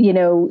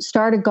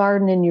 Start a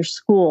garden in your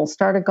school,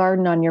 start a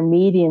garden on your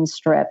median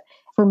strip.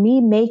 For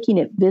me, making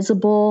it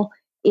visible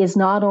is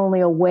not only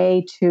a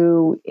way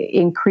to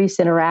increase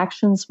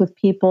interactions with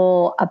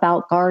people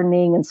about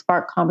gardening and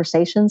spark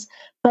conversations,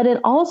 but it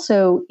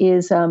also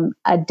is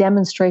a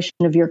demonstration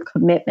of your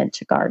commitment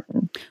to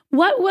garden.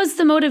 What was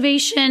the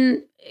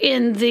motivation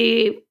in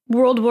the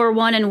World War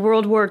I and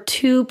World War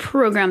II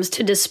programs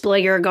to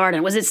display your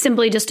garden? Was it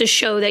simply just to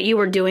show that you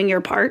were doing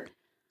your part?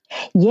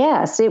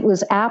 Yes, it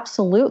was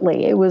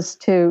absolutely. It was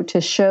to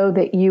show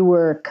that you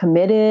were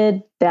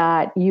committed,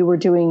 that you were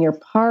doing your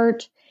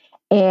part,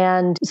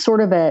 and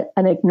sort of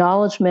an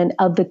acknowledgement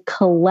of the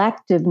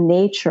collective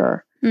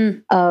nature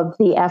of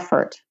the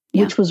effort,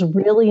 which was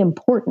really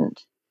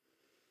important.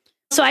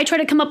 So I try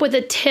to come up with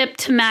a tip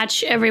to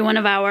match every one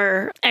of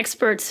our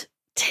experts'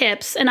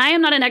 tips. And I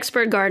am not an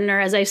expert gardener,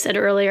 as I said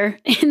earlier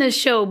in the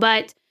show,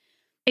 but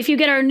if you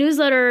get our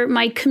newsletter,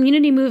 my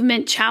community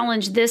movement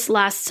challenge this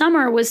last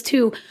summer was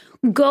to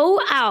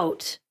go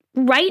out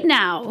right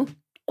now,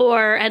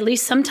 or at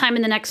least sometime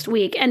in the next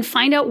week, and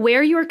find out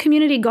where your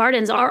community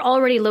gardens are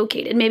already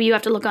located. Maybe you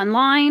have to look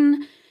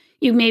online.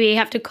 You maybe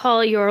have to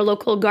call your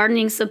local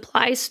gardening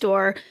supply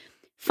store.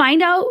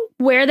 Find out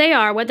where they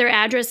are, what their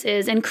address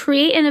is, and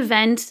create an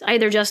event,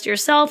 either just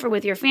yourself or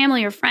with your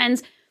family or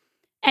friends,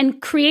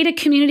 and create a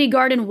community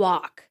garden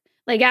walk.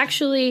 Like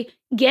actually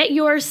get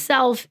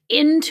yourself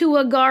into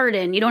a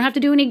garden. You don't have to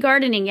do any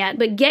gardening yet,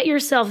 but get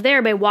yourself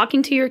there by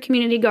walking to your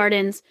community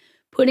gardens,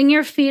 putting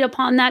your feet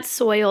upon that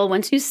soil.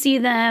 Once you see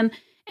them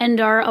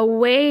and are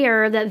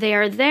aware that they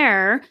are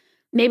there,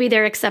 maybe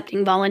they're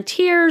accepting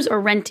volunteers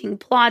or renting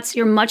plots,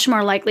 you're much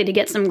more likely to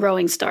get some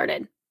growing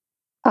started.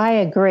 I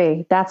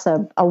agree. That's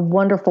a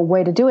wonderful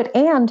way to do it.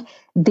 And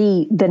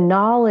the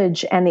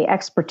knowledge and the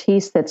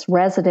expertise that's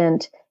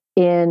resident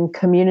in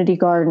community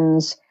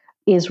gardens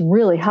is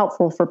really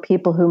helpful for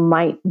people who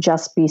might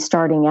just be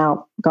starting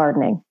out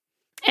gardening.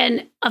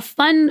 And a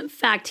fun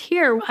fact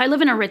here, I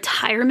live in a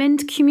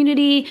retirement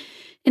community,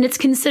 and it's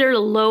considered a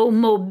low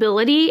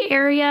mobility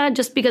area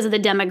just because of the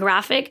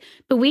demographic.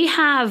 But we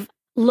have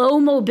low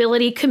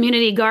mobility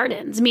community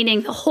gardens,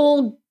 meaning the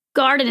whole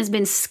garden has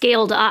been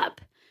scaled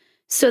up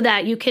so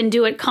that you can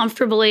do it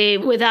comfortably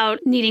without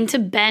needing to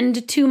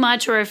bend too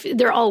much, or if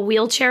they're all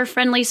wheelchair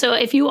friendly. So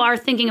if you are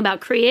thinking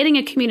about creating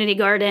a community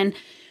garden,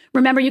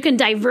 remember you can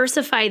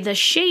diversify the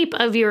shape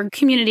of your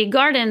community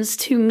gardens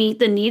to meet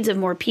the needs of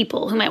more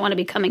people who might want to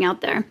be coming out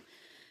there.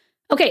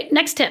 Okay,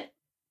 next tip.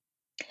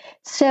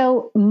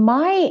 So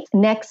my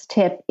next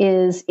tip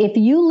is if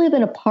you live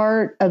in a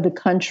part of the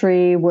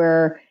country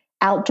where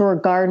outdoor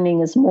gardening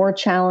is more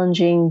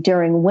challenging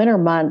during winter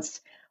months,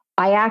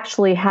 I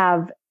actually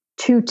have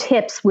 2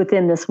 tips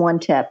within this one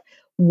tip.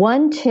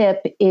 One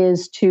tip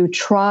is to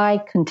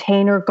try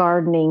container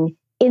gardening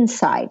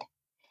inside,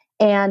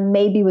 and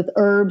maybe with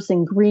herbs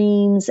and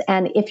greens.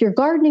 And if you're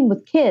gardening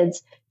with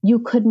kids, you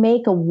could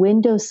make a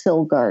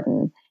windowsill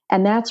garden.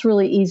 And that's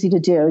really easy to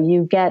do.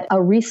 You get a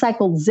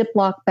recycled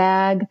Ziploc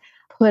bag,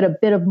 put a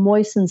bit of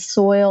moistened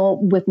soil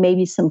with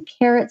maybe some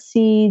carrot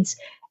seeds,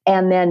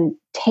 and then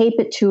tape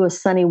it to a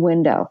sunny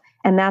window.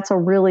 And that's a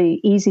really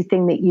easy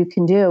thing that you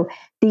can do.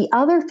 The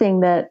other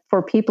thing that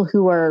for people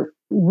who are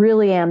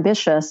really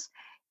ambitious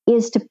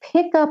is to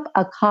pick up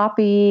a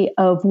copy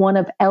of one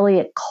of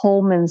Elliot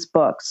Coleman's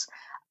books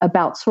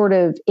about sort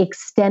of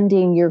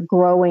extending your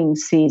growing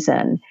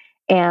season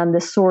and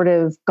the sort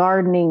of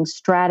gardening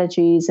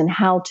strategies and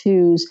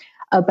how-tos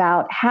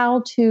about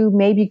how to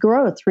maybe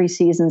grow 3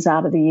 seasons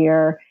out of the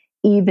year,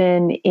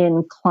 even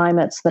in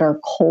climates that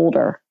are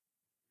colder.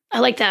 I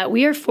like that.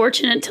 We are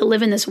fortunate to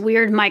live in this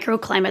weird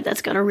microclimate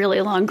that's got a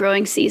really long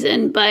growing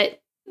season,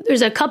 but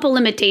there's a couple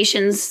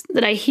limitations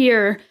that I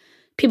hear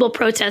people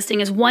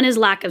protesting. One is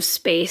lack of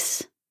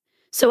space.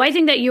 So I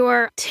think that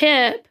your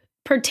tip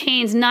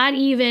pertains not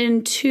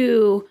even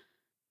to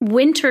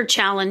winter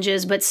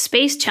challenges, but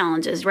space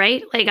challenges,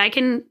 right? Like I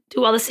can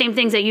do all the same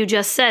things that you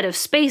just said if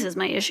space is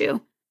my issue.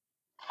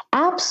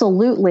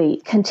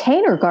 Absolutely.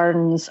 Container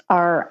gardens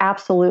are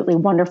absolutely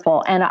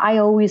wonderful. And I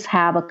always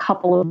have a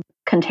couple of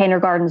container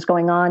gardens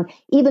going on,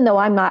 even though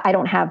I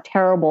don't have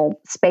terrible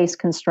space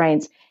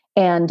constraints.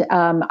 And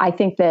I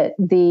think that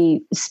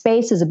the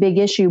space is a big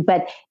issue,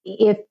 but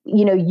if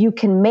you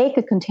can make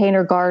a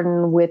container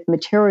garden with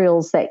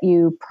materials that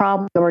you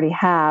probably already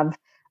have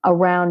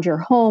around your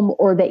home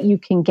or that you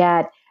can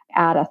get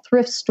at a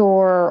thrift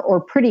store or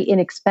pretty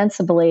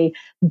inexpensively,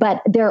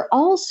 but they're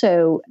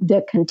also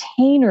the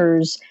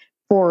containers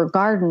for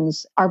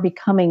gardens are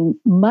becoming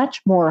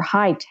much more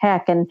high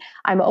tech. And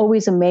I'm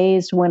always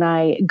amazed when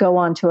I go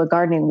onto a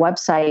gardening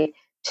website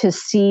to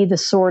see the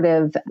sort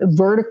of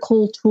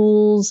vertical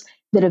tools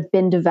that have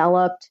been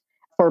developed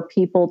for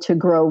people to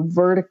grow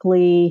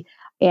vertically.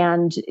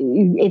 And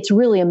it's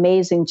really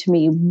amazing to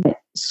me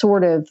what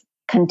sort of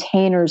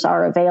containers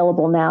are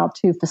available now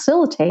to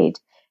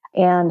facilitate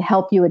and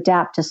help you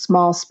adapt to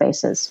small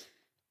spaces.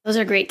 Those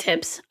are great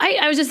tips.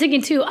 I was just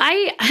thinking too,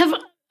 I have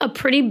a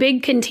pretty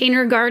big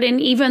container garden,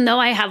 even though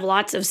I have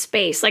lots of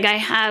space. Like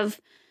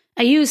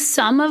I use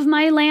some of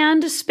my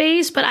land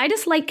space, but I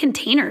just like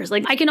containers.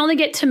 Like I can only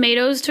get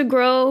tomatoes to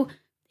grow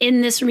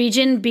in this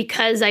region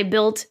because I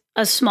built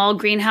a small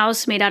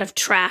greenhouse made out of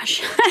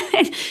trash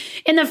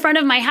in the front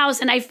of my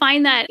house. And I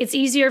find that it's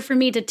easier for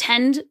me to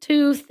tend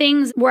to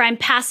things where I'm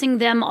passing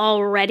them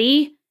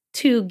already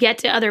to get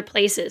to other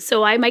places. So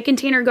my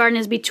container garden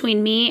is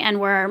between me and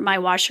where my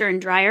washer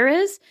and dryer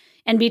is.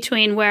 and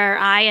between where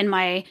I and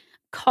my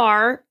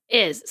car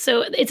is.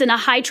 So it's in a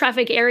high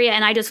traffic area,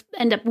 and I just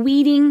end up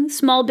weeding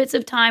small bits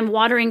of time,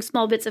 watering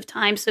small bits of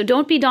time. So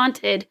don't be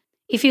daunted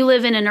if you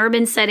live in an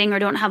urban setting or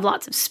don't have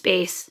lots of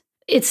space.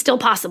 It's still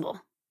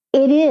possible.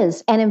 It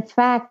is. And in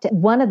fact,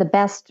 one of the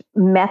best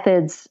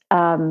methods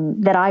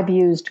that I've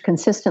used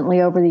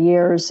consistently over the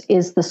years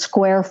is the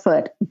square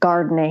foot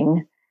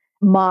gardening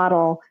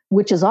model,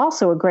 which is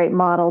also a great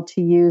model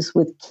to use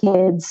with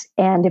kids.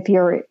 And if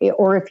you're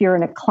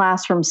in a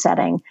classroom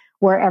setting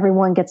where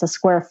everyone gets a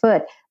square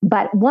foot.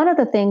 But one of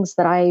the things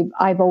that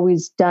I've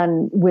always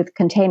done with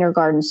container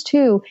gardens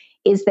too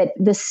is that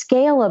the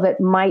scale of it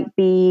might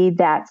be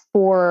that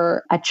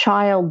for a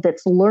child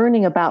that's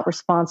learning about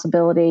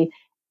responsibility,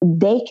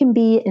 they can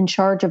be in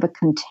charge of a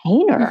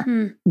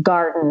container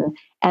garden.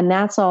 And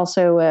that's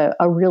also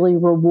a really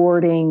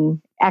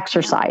rewarding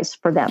exercise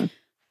for them.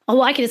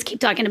 Oh, I could just keep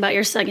talking about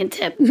your second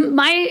tip.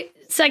 My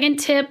second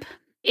tip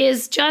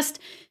is just,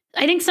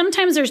 I think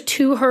sometimes there's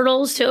two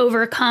hurdles to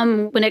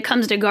overcome when it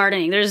comes to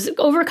gardening. There's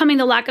overcoming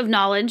the lack of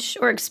knowledge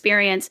or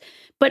experience.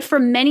 But for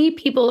many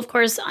people, of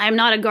course, I'm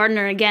not a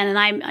gardener again, and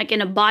I'm like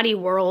in a body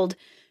world.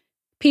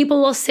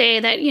 People will say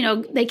that,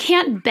 they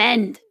can't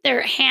bend.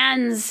 Their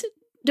hands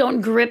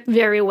don't grip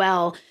very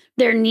well.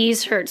 Their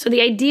knees hurt. So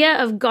the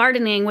idea of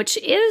gardening,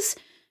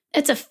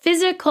 it's a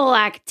physical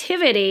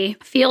activity,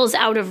 feels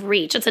out of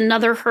reach. It's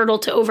another hurdle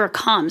to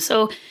overcome.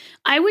 So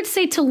I would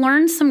say to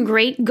learn some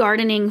great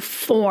gardening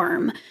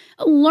form.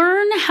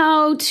 Learn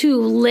how to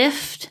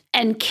lift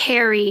and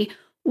carry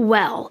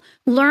well.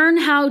 Learn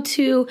how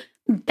to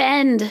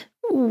bend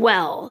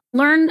well.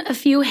 Learn a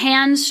few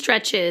hand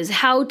stretches,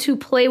 how to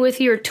play with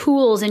your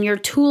tools and your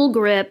tool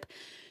grip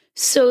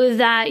so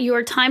that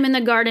your time in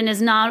the garden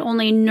is not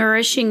only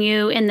nourishing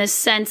you in the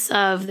sense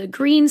of the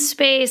green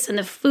space and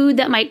the food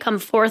that might come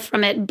forth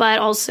from it, but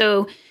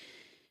also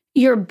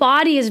your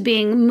body is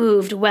being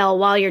moved well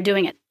while you're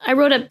doing it. I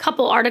wrote a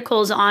couple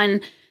articles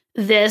on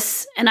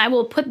this, and I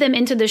will put them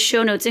into the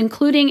show notes,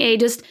 including a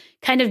just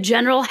kind of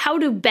general how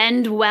to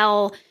bend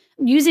well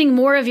using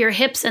more of your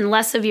hips and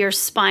less of your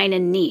spine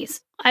and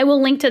knees. I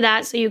will link to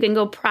that so you can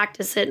go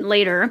practice it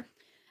later.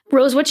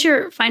 Rose, what's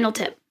your final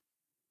tip?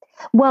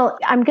 Well,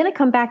 I'm going to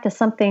come back to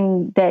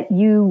something that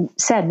you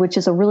said, which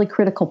is a really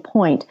critical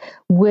point,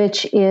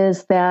 which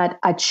is that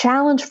a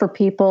challenge for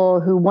people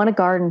who want to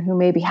garden, who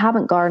maybe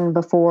haven't gardened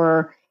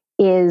before,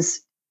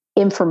 is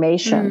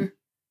information.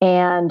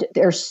 And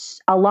there's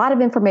a lot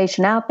of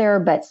information out there,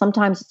 but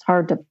sometimes it's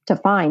hard to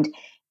find.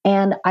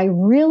 And I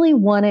really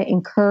want to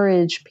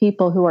encourage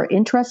people who are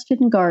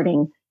interested in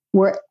gardening,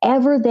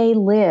 wherever they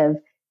live,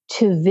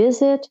 to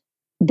visit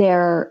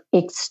their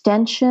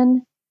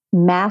Extension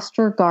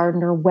Master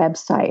Gardener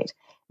website.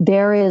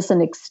 There is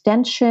an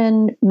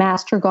Extension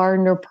Master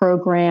Gardener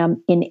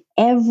program in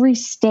every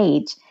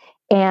state,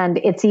 and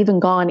it's even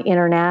gone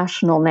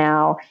international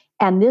now.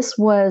 And this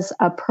was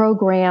a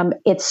program,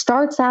 it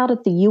starts out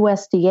at the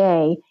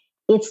USDA.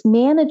 It's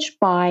managed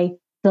by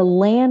the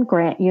land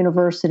grant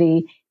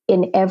university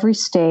in every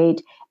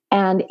state,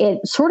 and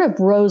it sort of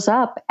rose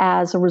up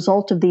as a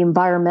result of the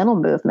environmental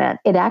movement.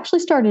 It actually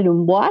started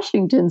in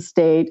Washington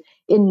State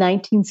in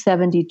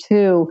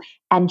 1972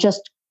 and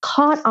just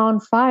caught on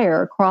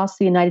fire across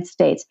the United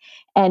States.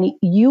 And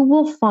you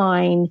will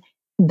find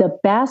the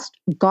best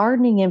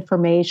gardening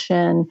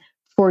information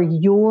for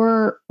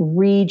your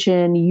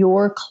region,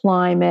 your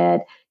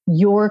climate,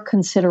 your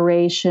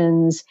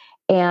considerations.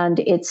 And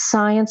it's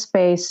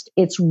science-based.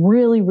 It's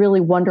really, really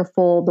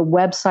wonderful. The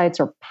websites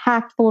are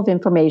packed full of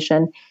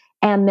information.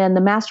 And then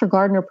the Master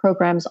Gardener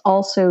programs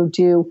also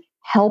do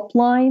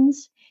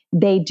helplines.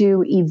 They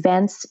do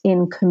events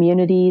in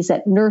communities,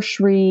 at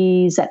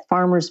nurseries, at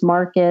farmers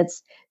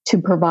markets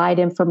to provide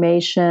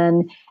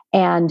information,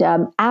 and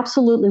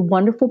absolutely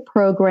wonderful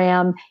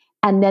program.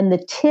 And then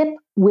the tip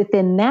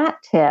within that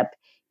tip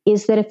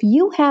is that if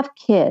you have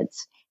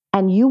kids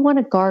and you want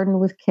to garden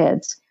with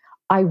kids,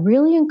 I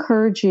really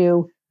encourage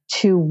you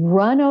to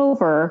run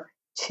over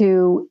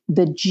to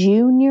the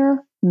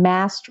Junior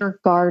Master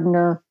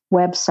Gardener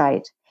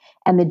website.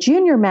 And the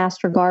Junior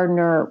Master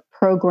Gardener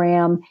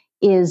program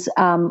is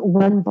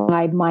run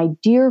by my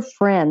dear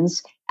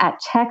friends at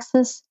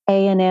Texas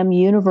A&M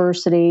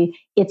University.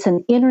 It's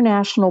an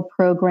international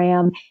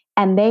program,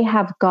 and they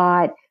have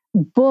got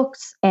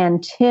books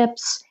and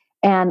tips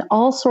and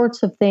all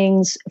sorts of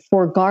things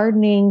for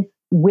gardening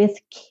with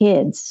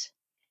kids.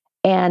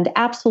 And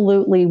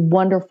absolutely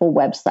wonderful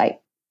website.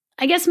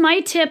 I guess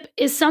my tip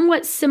is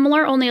somewhat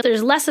similar, only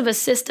there's less of a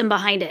system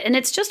behind it. And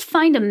it's just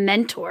find a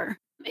mentor.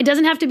 It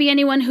doesn't have to be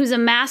anyone who's a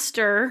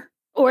master,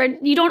 or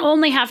you don't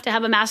only have to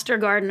have a master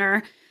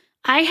gardener.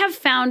 I have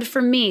found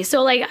for me,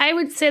 so like I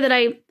would say that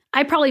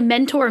I probably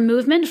mentor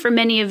movement for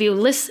many of you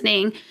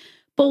listening.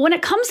 But when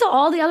it comes to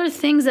all the other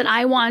things that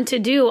I want to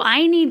do,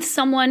 I need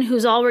someone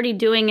who's already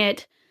doing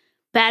it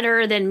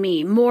better than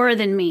me, more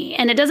than me.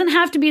 And it doesn't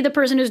have to be the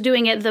person who's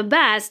doing it the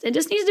best. It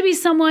just needs to be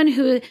someone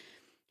who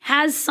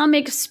has some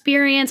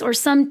experience or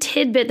some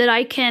tidbit that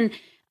I can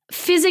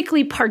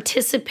physically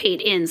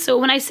participate in. So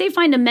when I say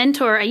find a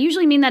mentor, I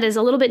usually mean that is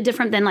a little bit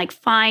different than like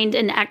find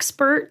an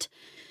expert,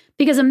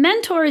 because a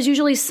mentor is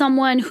usually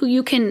someone who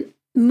you can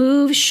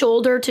move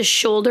shoulder to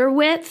shoulder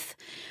with,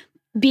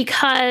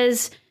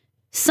 because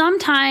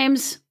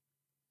sometimes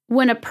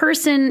when a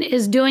person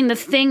is doing the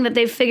thing that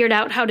they've figured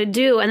out how to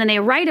do and then they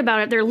write about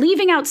it, they're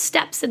leaving out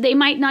steps that they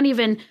might not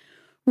even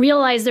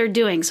realize they're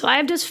doing. So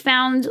I've just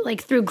found,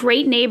 like, through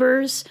great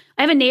neighbors,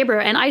 I have a neighbor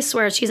and I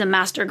swear she's a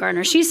master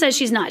gardener. She says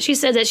she's not. She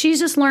said that she's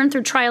just learned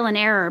through trial and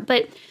error,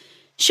 but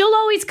she'll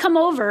always come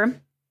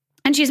over,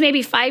 and she's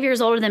maybe 5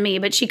 years older than me,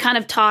 but she kind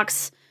of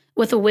talks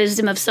with the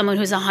wisdom of someone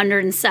who's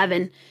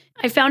 107.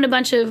 I found a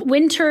bunch of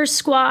winter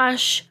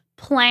squash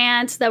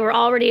plants that were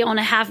already on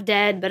a half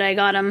dead, but I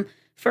got them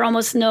for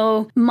almost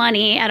no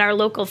money at our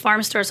local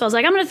farm store. So I was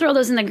like, I'm going to throw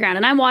those in the ground,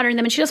 and I'm watering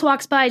them. And she just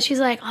walks by and she's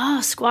like,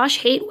 oh, squash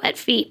hate wet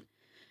feet.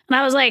 And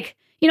I was like,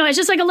 it's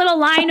just like a little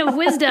line of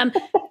wisdom.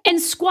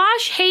 And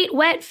squash hate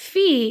wet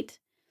feet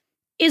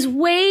is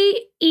way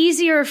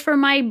easier for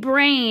my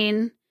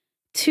brain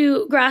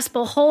to grasp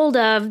a hold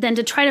of than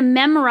to try to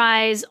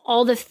memorize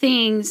all the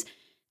things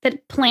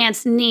that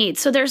plants need.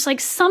 So there's like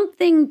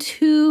something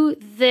to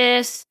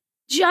this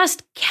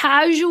just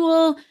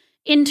casual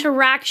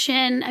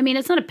interaction. I mean,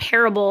 it's not a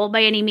parable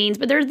by any means,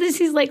 but there's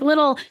these like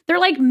little, they're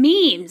like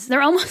memes.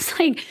 They're almost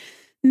like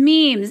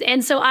memes.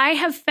 And so I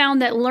have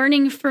found that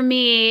learning for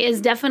me has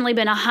definitely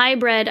been a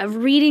hybrid of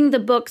reading the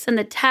books and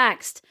the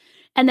text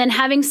and then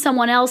having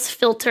someone else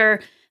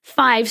filter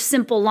 5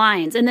 simple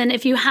lines. And then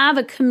if you have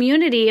a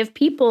community of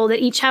people that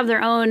each have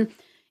their own,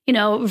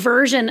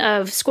 version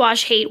of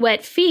squash hate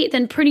wet feet,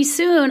 then pretty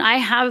soon I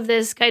have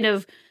this kind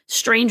of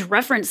strange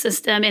reference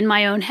system in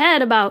my own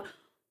head about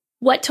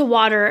what to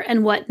water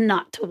and what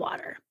not to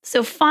water.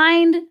 So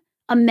find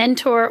a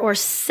mentor or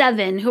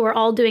 7 who are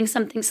all doing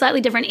something slightly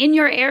different in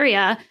your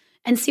area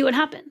and see what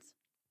happens.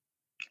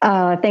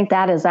 I think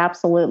that is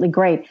absolutely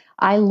great.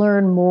 I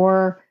learn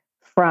more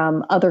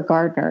from other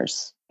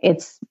gardeners.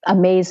 It's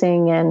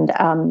amazing.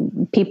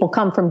 And people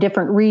come from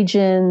different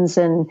regions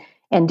and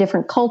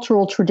different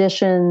cultural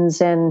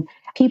traditions. And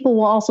people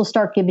will also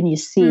start giving you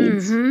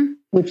seeds,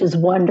 which is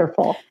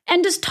wonderful.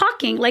 And just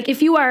talking, like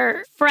if you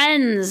are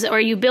friends or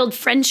you build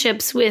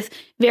friendships with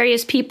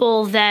various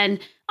people, then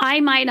I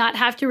might not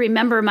have to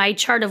remember my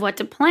chart of what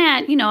to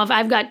plant. If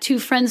I've got 2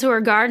 friends who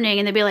are gardening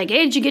and they'd be like,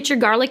 hey, did you get your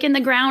garlic in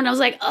the ground? I was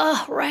like,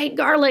 oh, right,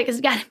 garlic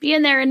has got to be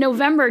in there in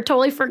November.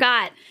 Totally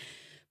forgot.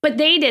 But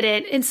they did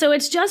it. And so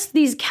it's just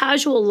these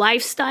casual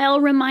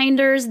lifestyle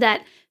reminders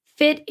that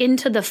fit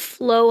into the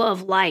flow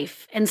of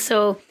life. And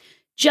so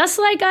just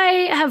like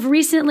I have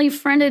recently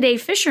friended a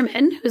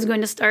fisherman who's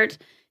going to start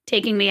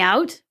taking me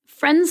out,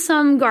 friend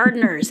some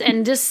gardeners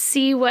and just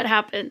see what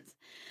happens.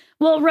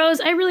 Well, Rose,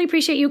 I really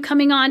appreciate you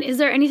coming on. Is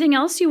there anything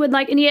else you would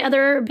like, any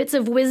other bits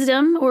of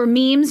wisdom or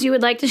memes you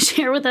would like to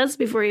share with us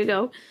before you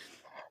go?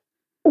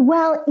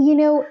 Well,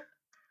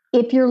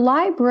 if your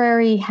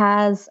library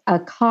has a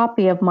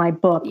copy of my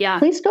book,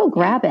 please go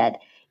grab it.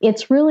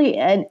 It's really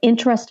an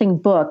interesting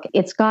book.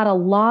 It's got a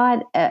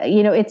lot,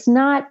 it's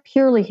not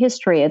purely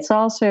history. It's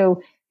also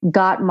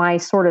got my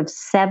sort of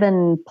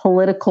 7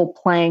 political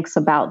planks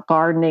about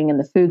gardening and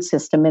the food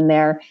system in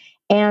there.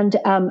 And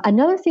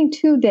another thing,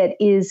 too, that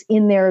is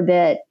in there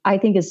that I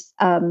think is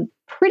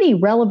pretty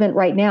relevant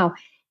right now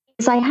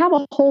is I have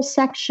a whole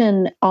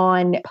section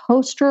on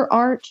poster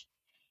art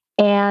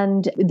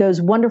and those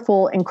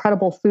wonderful,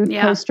 incredible food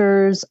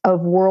posters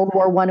of World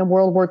War I and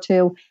World War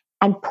II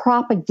and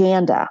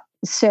propaganda.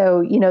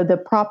 So,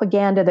 the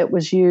propaganda that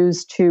was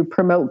used to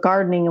promote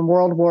gardening in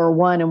World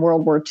War I and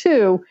World War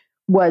II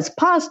was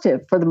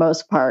positive for the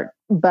most part.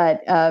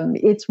 But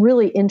it's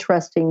really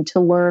interesting to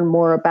learn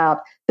more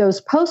about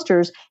those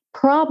posters.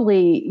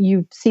 Probably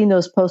you've seen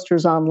those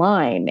posters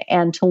online,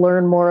 and to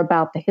learn more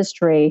about the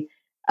history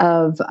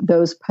of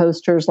those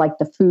posters, like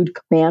the Food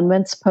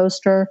Commandments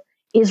poster,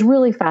 is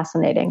really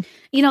fascinating.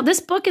 This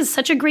book is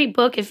such a great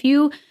book. If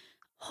you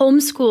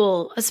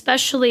homeschool,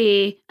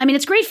 especially, I mean,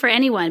 it's great for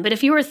anyone, but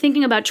if you were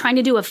thinking about trying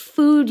to do a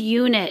food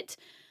unit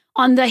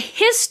on the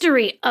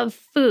history of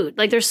food,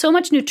 like there's so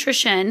much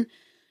nutrition,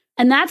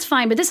 and that's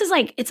fine, but this is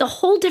like, it's a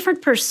whole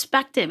different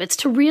perspective. It's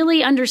to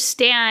really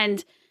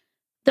understand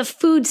the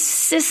food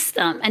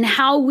system and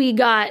how we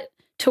got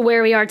to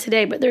where we are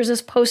today. But there's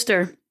this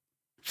poster,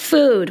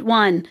 food,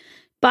 1,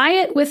 buy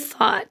it with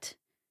thought,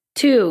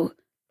 2,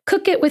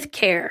 cook it with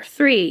care,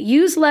 3,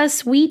 use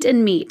less wheat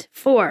and meat,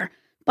 4,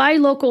 buy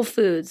local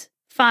foods,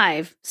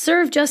 5,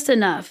 serve just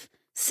enough,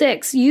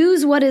 6,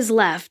 use what is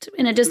left.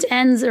 And it just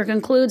ends or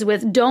concludes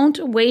with don't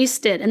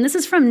waste it. And this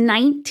is from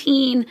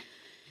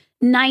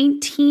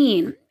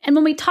 1919. And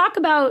when we talk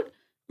about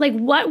like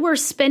what we're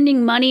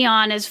spending money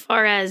on as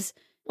far as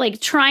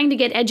like trying to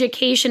get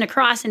education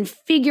across and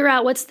figure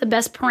out what's the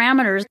best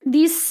parameters,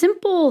 these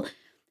simple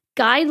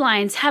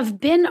guidelines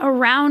have been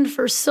around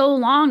for so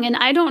long. And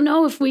I don't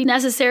know if we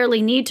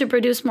necessarily need to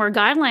produce more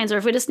guidelines or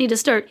if we just need to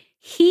start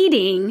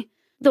heeding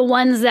the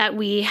ones that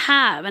we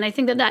have. And I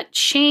think that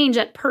change,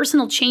 that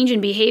personal change in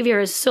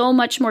behavior is so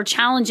much more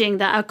challenging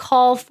than a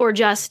call for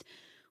just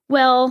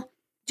well,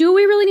 do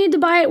we really need to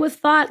buy it with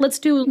thought? Let's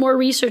do more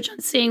research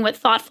on seeing what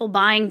thoughtful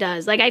buying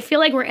does. Like, I feel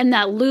like we're in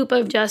that loop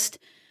of just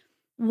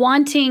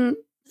wanting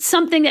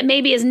something that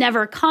maybe is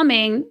never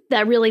coming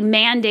that really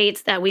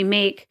mandates that we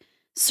make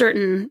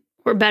certain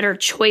or better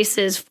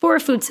choices for a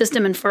food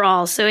system and for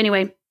all. So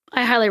anyway,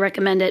 I highly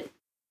recommend it.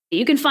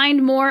 You can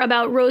find more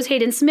about Rose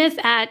Hayden Smith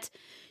at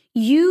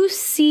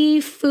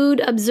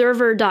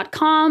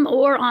ucfoodobserver.com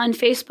or on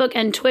Facebook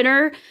and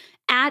Twitter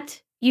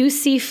at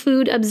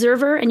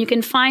ucfoodobserver. And you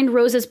can find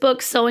Rose's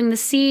book, Sowing the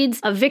Seeds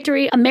of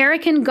Victory,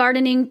 American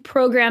Gardening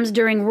Programs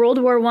During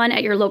World War I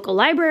at your local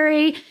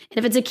library. And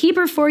if it's a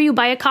keeper for you,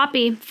 buy a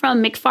copy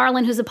from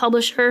McFarland, who's a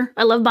publisher.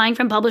 I love buying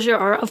from publisher,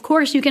 or of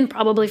course, you can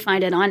probably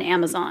find it on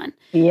Amazon.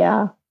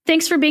 Yeah.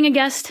 Thanks for being a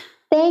guest.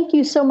 Thank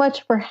you so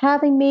much for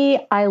having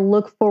me. I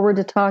look forward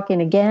to talking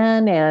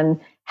again,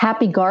 and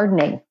happy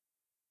gardening.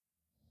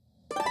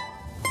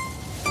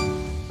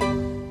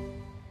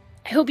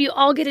 I hope you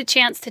all get a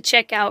chance to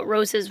check out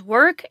Rose's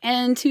work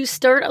and to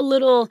start a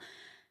little,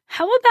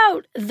 how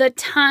about the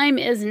time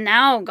is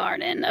now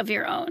garden of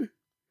your own?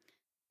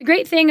 The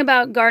great thing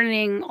about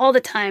gardening all the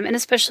time, and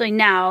especially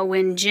now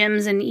when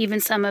gyms and even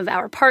some of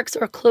our parks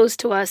are close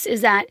to us,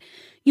 is that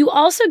you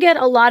also get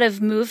a lot of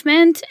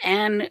movement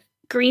and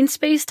green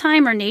space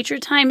time or nature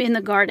time in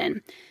the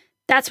garden.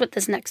 That's what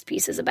this next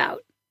piece is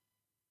about.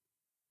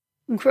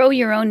 Grow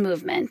your own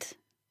movement.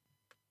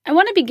 I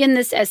want to begin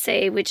this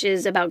essay, which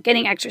is about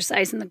getting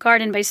exercise in the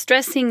garden, by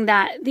stressing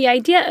that the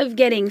idea of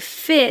getting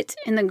fit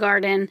in the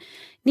garden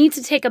needs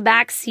to take a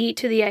back seat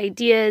to the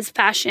ideas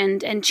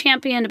fashioned and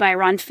championed by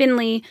Ron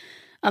Finley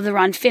of the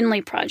Ron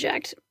Finley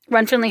Project.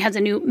 Ron Finley has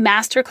a new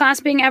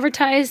masterclass being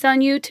advertised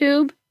on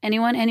YouTube.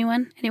 Anyone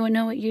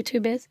know what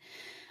YouTube is?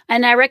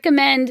 And I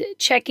recommend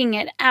checking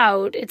it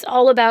out. It's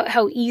all about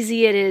how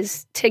easy it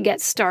is to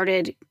get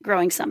started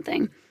growing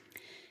something.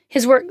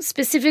 His work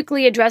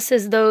specifically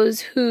addresses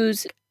those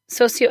whose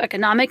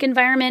socioeconomic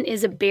environment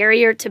is a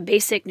barrier to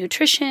basic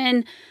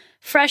nutrition,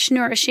 fresh,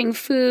 nourishing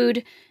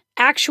food,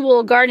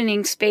 actual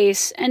gardening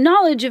space, and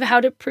knowledge of how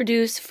to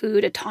produce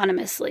food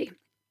autonomously.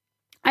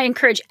 I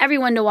encourage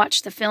everyone to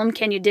watch the film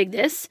Can You Dig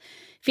This?,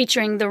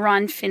 featuring the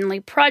Ron Finley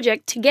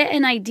Project, to get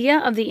an idea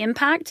of the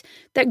impact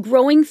that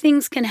growing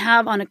things can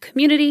have on a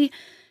community,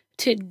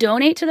 to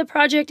donate to the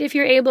project if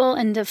you're able,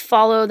 and to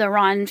follow the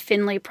Ron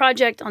Finley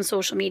Project on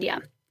social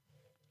media.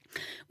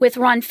 With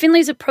Ron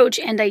Finley's approach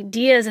and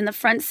ideas in the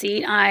front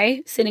seat,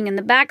 I, sitting in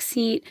the back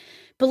seat,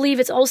 believe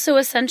it's also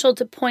essential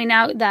to point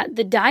out that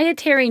the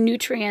dietary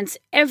nutrients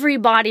every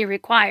body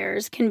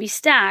requires can be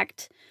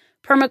stacked,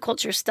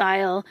 permaculture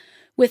style,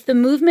 with the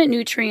movement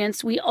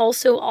nutrients we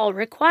also all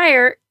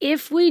require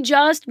if we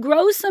just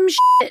grow some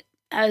shit,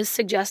 as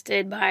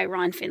suggested by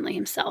Ron Finley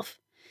himself.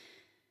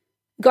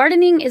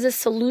 Gardening is a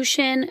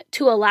solution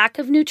to a lack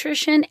of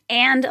nutrition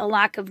and a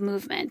lack of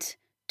movement.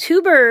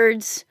 Two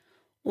birds,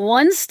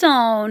 one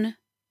stone.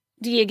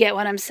 Do you get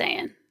what I'm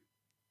saying?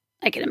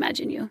 I can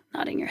imagine you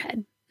nodding your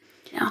head.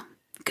 Yeah,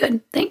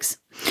 good, thanks.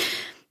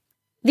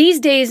 These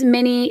days,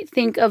 many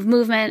think of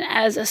movement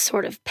as a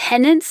sort of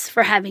penance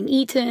for having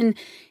eaten.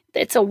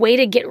 It's a way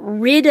to get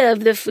rid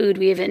of the food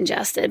we've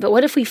ingested. But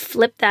what if we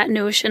flip that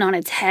notion on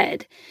its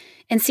head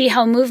and see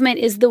how movement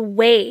is the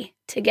way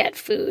to get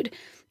food?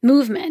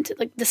 Movement,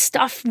 like the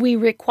stuff we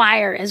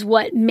require, is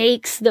what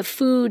makes the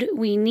food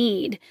we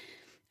need.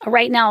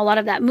 Right now, a lot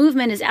of that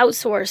movement is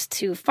outsourced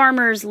to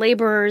farmers,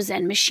 laborers,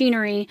 and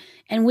machinery,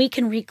 and we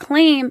can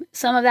reclaim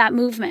some of that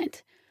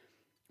movement.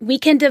 We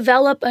can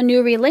develop a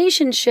new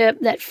relationship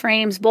that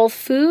frames both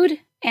food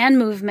and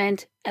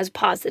movement as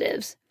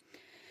positives.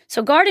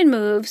 So garden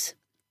moves,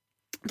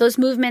 those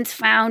movements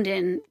found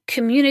in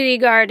community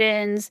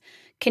gardens,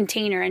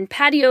 container and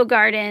patio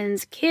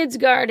gardens, kids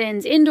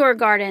gardens, indoor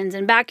gardens,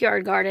 and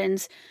backyard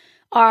gardens,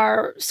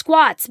 are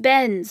squats,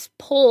 bends,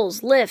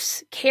 pulls,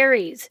 lifts,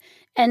 carries,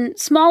 and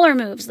smaller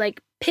moves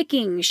like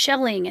picking,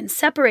 shelling, and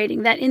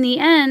separating that in the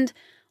end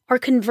are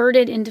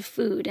converted into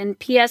food. And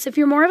P.S., if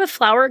you're more of a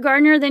flower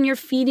gardener, then you're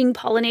feeding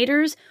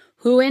pollinators,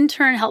 who in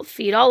turn help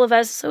feed all of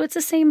us, so it's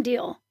the same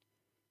deal.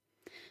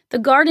 The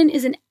garden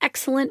is an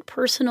excellent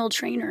personal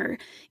trainer.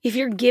 If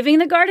you're giving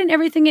the garden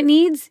everything it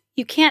needs,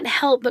 you can't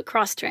help but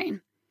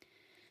cross-train.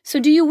 So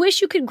do you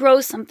wish you could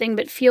grow something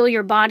but feel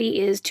your body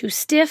is too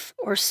stiff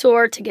or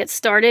sore to get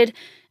started?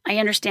 I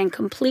understand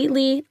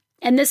completely,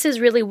 and this is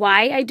really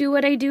why I do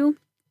what I do.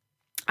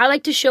 I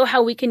like to show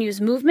how we can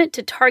use movement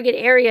to target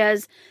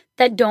areas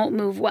that don't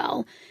move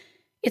well.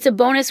 It's a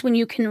bonus when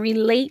you can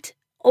relate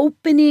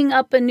opening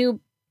up a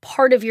new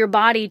part of your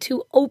body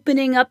to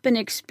opening up an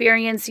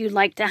experience you'd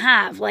like to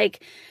have,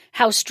 like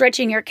how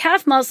stretching your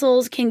calf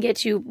muscles can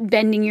get you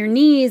bending your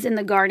knees in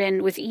the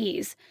garden with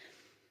ease.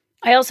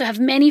 I also have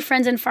many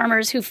friends and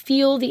farmers who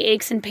feel the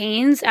aches and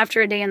pains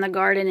after a day in the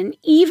garden, and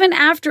even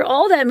after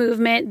all that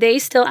movement, they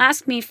still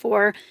ask me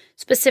for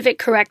specific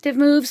corrective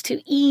moves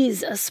to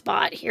ease a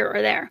spot here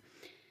or there.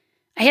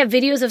 I have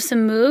videos of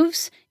some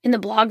moves in the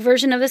blog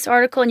version of this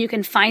article, and you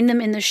can find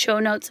them in the show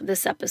notes of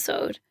this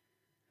episode.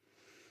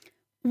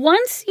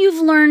 Once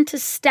you've learned to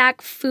stack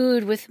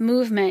food with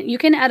movement, you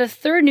can add a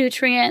third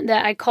nutrient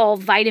that I call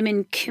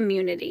vitamin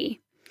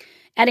community.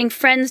 Adding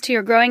friends to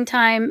your growing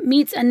time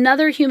meets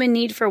another human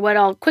need for what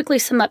I'll quickly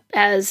sum up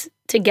as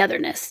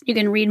togetherness. You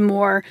can read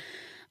more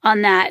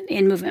on that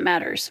in Movement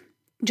Matters.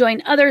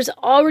 Join others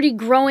already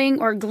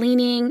growing or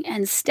gleaning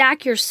and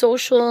stack your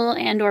social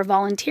and or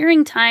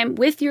volunteering time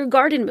with your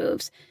garden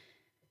moves.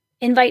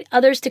 Invite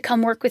others to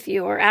come work with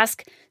you or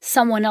ask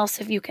someone else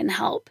if you can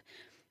help.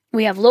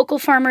 We have local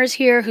farmers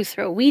here who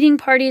throw weeding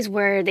parties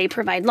where they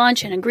provide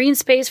lunch and a green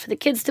space for the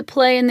kids to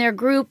play in their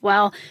group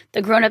while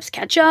the grown-ups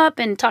catch up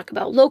and talk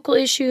about local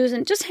issues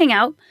and just hang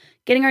out,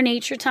 getting our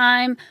nature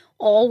time,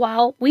 all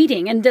while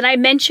weeding. And did I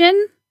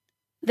mention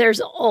there's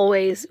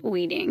always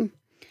weeding?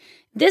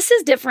 This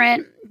is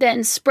different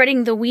than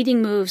spreading the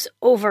weeding moves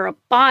over a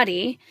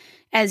body,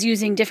 as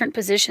using different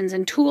positions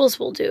and tools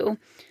will do.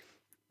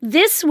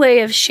 This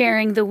way of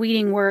sharing the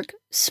weeding work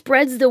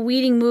spreads the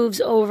weeding moves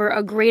over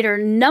a greater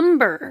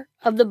number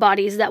of the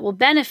bodies that will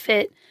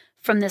benefit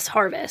from this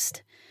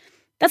harvest.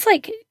 That's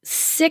like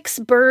 6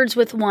 birds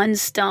with 1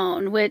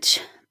 stone,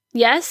 which,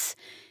 yes,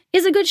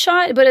 is a good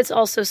shot, but it's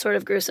also sort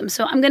of gruesome.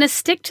 So I'm going to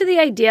stick to the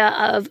idea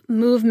of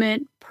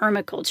movement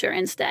permaculture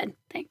instead.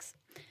 Thanks.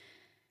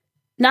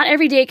 Not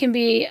every day can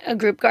be a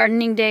group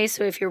gardening day,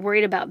 so if you're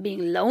worried about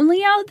being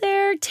lonely out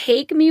there,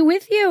 take me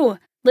with you.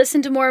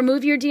 Listen to more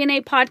Move Your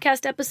DNA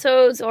podcast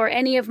episodes or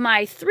any of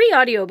my 3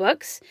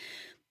 audiobooks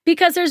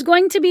because there's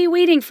going to be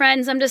weeding,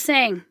 friends. I'm just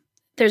saying,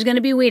 there's going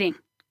to be weeding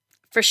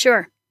for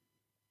sure.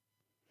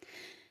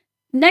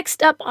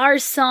 Next up are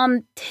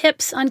some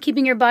tips on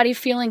keeping your body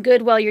feeling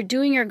good while you're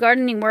doing your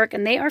gardening work,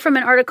 and they are from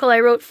an article I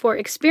wrote for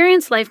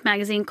Experience Life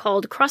magazine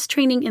called Cross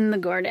Training in the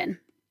Garden.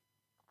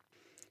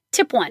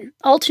 Tip 1,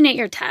 alternate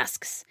your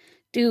tasks.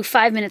 Do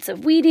 5 minutes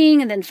of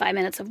weeding, and then 5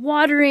 minutes of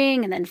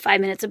watering, and then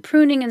 5 minutes of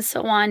pruning, and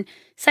so on,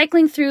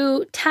 cycling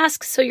through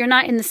tasks so you're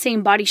not in the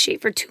same body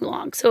shape for too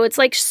long. So it's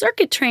like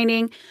circuit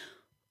training,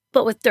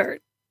 but with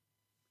dirt.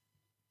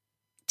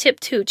 Tip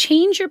 2,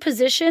 change your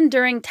position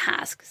during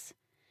tasks.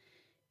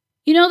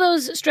 You know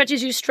those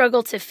stretches you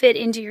struggle to fit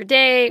into your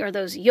day, or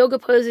those yoga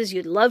poses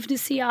you'd love to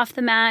see off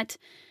the mat?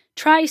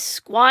 Try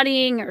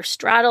squatting or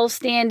straddle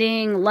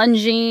standing,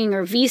 lunging,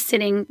 or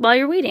V-sitting while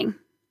you're weeding.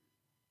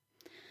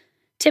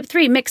 Tip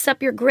 3, mix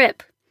up your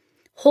grip.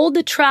 Hold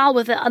the trowel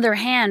with the other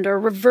hand or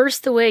reverse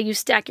the way you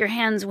stack your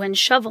hands when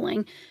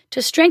shoveling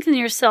to strengthen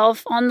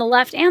yourself on the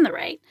left and the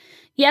right.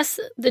 Yes,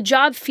 the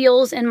job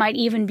feels and might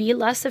even be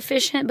less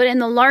efficient, but in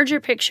the larger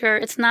picture,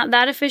 it's not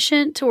that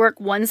efficient to work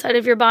one side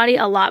of your body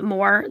a lot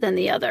more than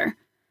the other.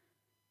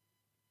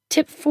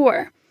 Tip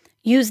 4,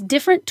 use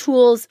different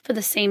tools for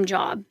the same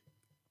job.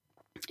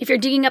 If you're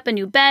digging up a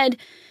new bed,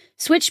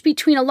 switch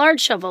between a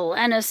large shovel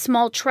and a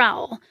small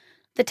trowel.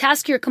 The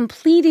task you're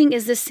completing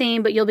is the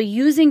same, but you'll be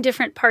using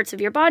different parts of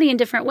your body in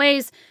different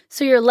ways,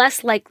 so you're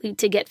less likely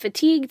to get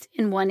fatigued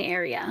in one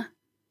area.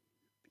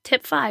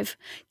 Tip 5,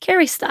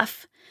 carry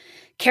stuff.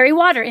 Carry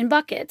water in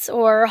buckets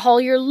or haul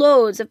your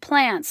loads of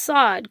plants,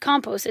 sod,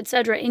 compost,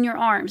 etc. in your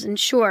arms. And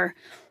sure,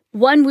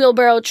 one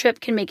wheelbarrow trip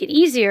can make it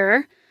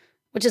easier,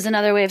 which is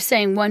another way of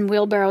saying one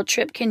wheelbarrow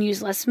trip can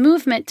use less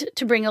movement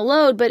to bring a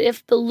load. But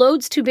if the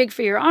load's too big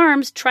for your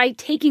arms, try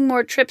taking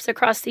more trips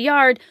across the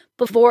yard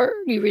before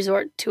you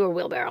resort to a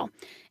wheelbarrow.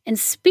 And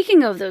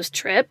speaking of those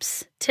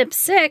trips, tip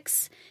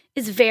 6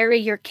 is vary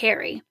your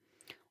carry.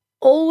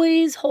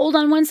 Always hold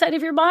on one side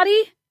of your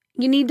body.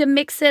 You need to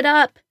mix it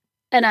up.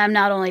 And I'm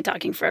not only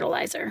talking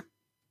fertilizer.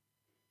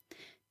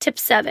 Tip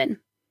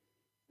 7,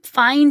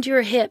 find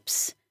your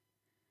hips.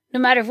 No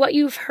matter what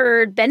you've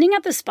heard, bending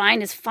at the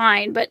spine is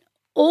fine, but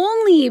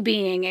only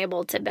being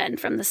able to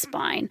bend from the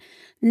spine,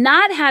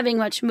 not having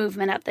much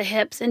movement at the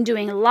hips, and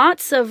doing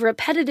lots of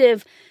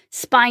repetitive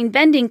spine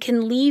bending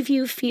can leave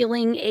you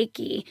feeling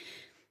achy.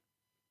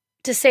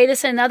 To say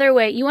this another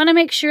way, you want to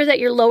make sure that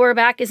your lower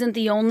back isn't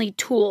the only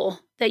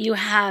tool that you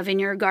have in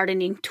your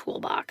gardening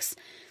toolbox.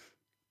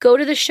 Go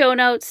to the show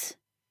notes.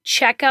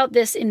 Check out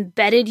this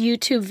embedded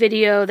YouTube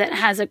video that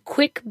has a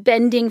quick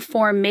bending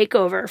form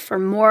makeover for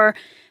more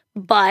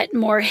butt,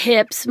 more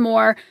hips,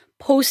 more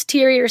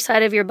posterior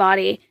side of your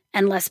body,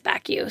 and less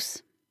back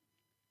use.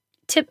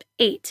 Tip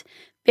 8,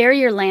 vary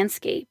your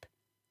landscape.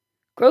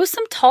 Grow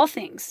some tall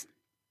things.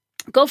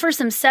 Go for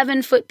some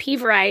 7-foot pea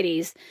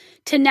varieties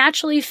to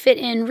naturally fit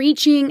in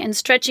reaching and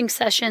stretching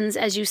sessions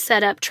as you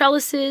set up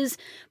trellises,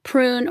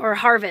 prune, or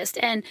harvest.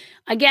 And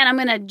again, I'm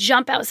going to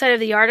jump outside of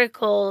the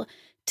article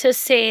to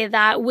say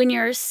that when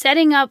you're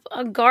setting up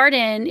a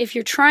garden, if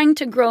you're trying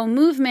to grow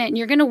movement,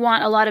 you're going to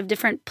want a lot of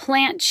different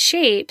plant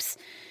shapes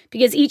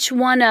because each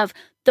one of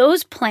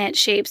those plant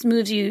shapes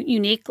moves you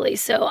uniquely.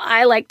 So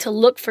I like to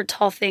look for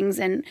tall things,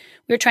 and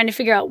we're trying to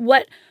figure out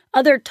what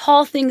other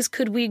tall things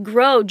could we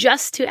grow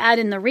just to add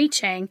in the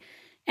reaching.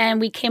 And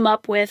we came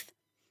up with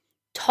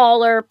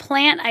taller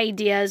plant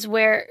ideas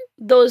where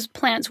those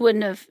plants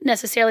wouldn't have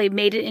necessarily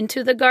made it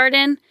into the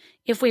garden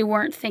if we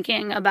weren't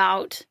thinking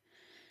about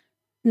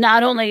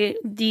not only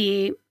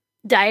the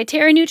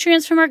dietary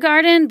nutrients from our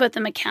garden, but the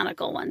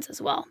mechanical ones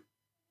as well.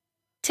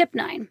 Tip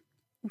 9,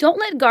 Don't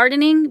let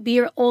gardening be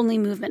your only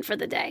movement for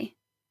the day.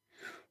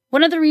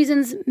 One of the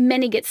reasons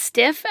many get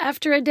stiff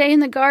after a day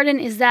in the garden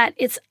is that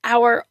it's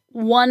our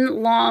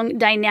one long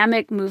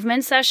dynamic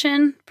movement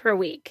session per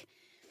week.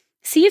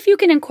 See if you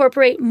can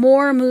incorporate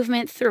more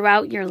movement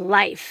throughout your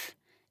life.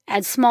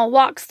 Add small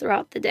walks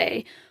throughout the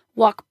day.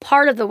 Walk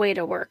part of the way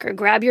to work or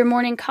grab your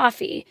morning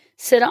coffee.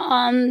 Sit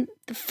on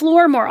the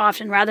floor more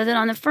often rather than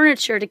on the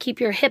furniture to keep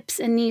your hips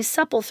and knees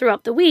supple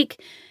throughout the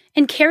week.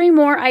 And carry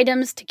more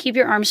items to keep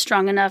your arms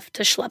strong enough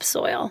to schlep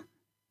soil.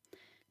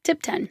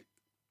 Tip 10.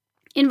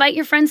 Invite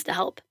your friends to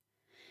help.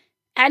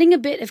 Adding a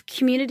bit of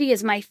community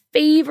is my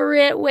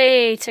favorite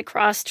way to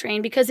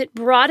cross-train because it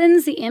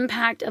broadens the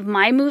impact of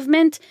my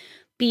movement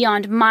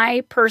beyond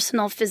my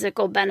personal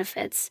physical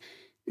benefits.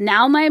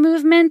 Now my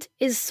movement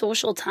is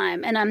social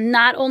time, and I'm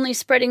not only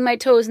spreading my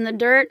toes in the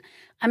dirt,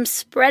 I'm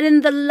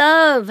spreading the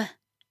love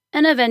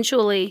and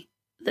eventually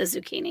the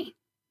zucchini.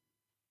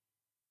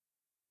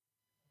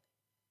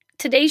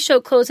 Today's show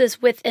closes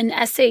with an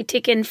essay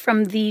taken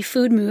from the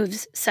Food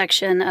Moves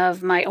section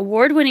of my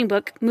award-winning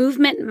book,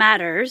 Movement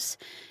Matters,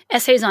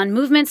 essays on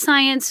movement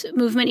science,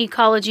 movement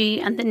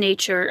ecology, and the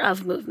nature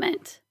of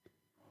movement.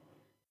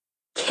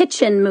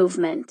 Kitchen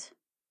movement.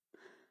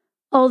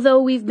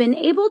 Although we've been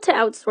able to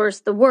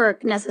outsource the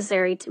work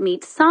necessary to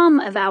meet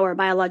some of our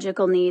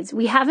biological needs,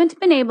 we haven't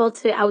been able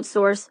to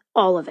outsource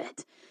all of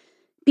it.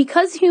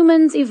 Because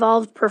humans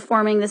evolved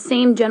performing the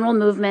same general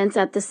movements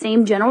at the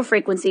same general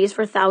frequencies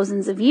for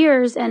thousands of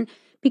years, and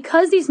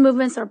because these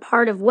movements are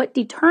part of what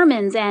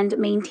determines and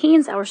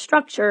maintains our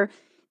structure,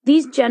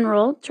 these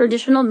general,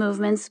 traditional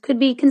movements could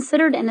be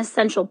considered an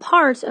essential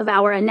part of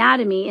our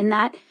anatomy in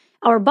that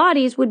our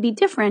bodies would be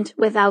different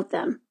without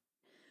them.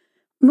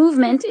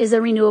 Movement is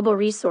a renewable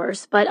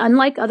resource, but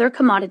unlike other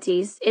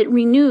commodities, it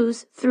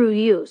renews through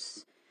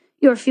use.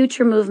 Your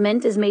future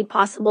movement is made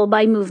possible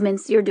by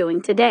movements you're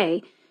doing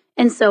today.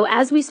 And so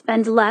as we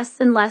spend less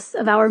and less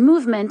of our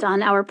movement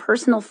on our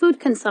personal food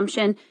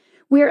consumption,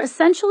 we're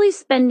essentially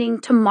spending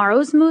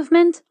tomorrow's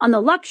movement on the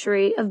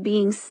luxury of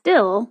being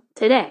still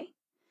today.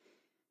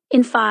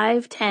 In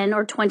 5, 10,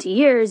 or 20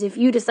 years, if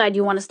you decide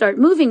you want to start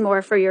moving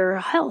more for your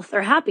health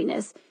or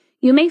happiness,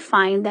 you may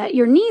find that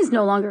your knees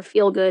no longer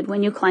feel good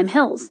when you climb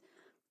hills,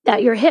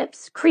 that your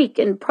hips creak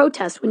and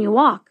protest when you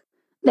walk,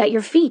 that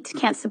your feet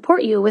can't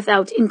support you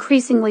without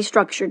increasingly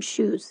structured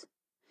shoes.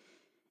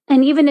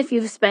 And even if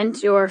you've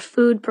spent your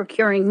food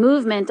procuring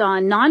movement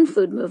on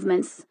non-food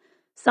movements,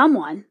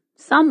 someone,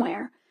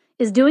 somewhere,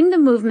 is doing the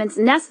movements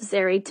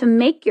necessary to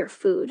make your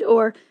food,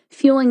 or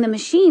fueling the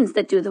machines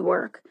that do the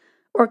work,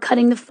 or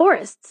cutting the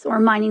forests, or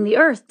mining the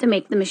earth to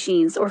make the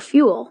machines or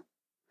fuel.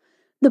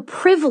 The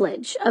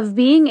privilege of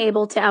being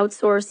able to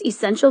outsource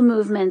essential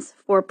movements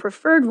for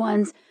preferred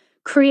ones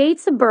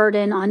creates a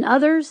burden on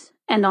others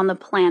and on the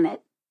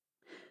planet.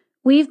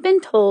 We've been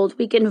told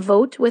we can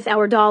vote with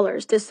our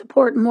dollars to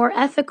support more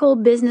ethical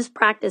business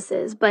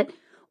practices, but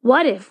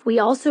what if we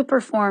also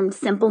performed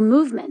simple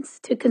movements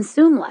to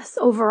consume less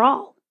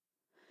overall?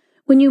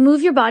 When you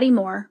move your body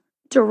more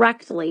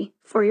directly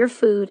for your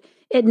food,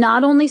 it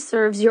not only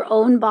serves your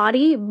own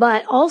body,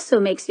 but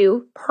also makes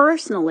you,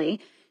 personally,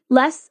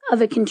 less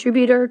of a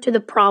contributor to the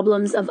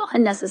problems of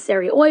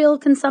unnecessary oil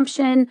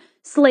consumption,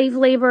 slave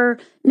labor,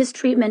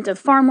 mistreatment of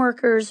farm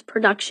workers,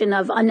 production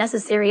of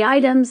unnecessary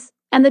items,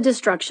 and the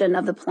destruction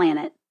of the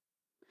planet.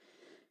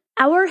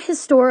 Our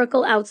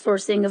historical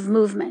outsourcing of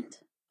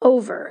movement,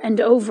 over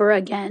and over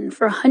again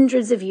for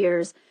hundreds of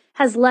years,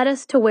 has led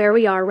us to where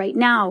we are right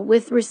now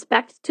with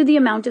respect to the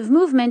amount of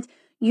movement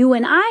you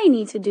and I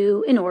need to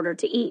do in order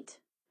to eat.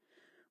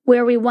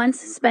 Where we once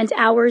spent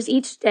hours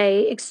each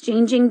day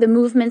exchanging the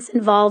movements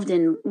involved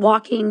in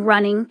walking,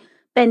 running,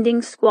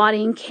 bending,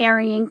 squatting,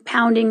 carrying,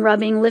 pounding,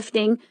 rubbing,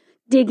 lifting,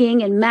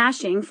 digging, and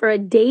mashing for a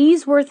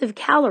day's worth of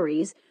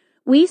calories,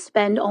 we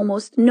spend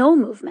almost no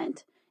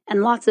movement,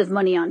 and lots of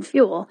money on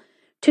fuel,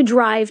 to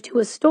drive to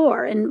a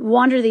store and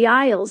wander the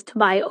aisles to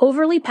buy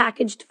overly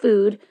packaged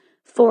food,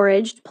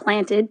 foraged,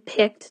 planted,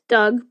 picked,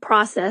 dug,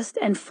 processed,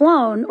 and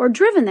flown or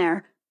driven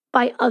there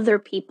by other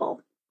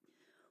people.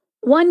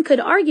 One could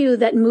argue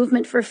that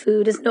movement for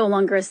food is no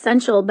longer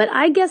essential, but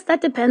I guess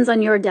that depends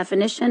on your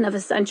definition of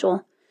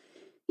essential.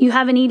 You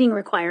have an eating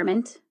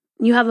requirement,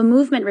 you have a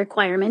movement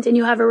requirement, and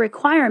you have a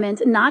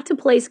requirement not to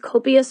place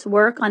copious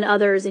work on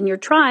others in your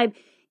tribe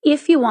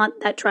if you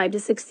want that tribe to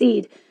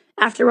succeed.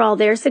 After all,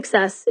 their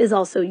success is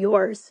also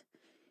yours.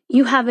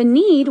 You have a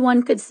need,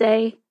 one could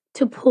say,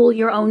 to pull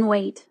your own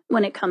weight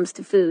when it comes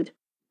to food.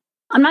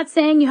 I'm not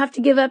saying you have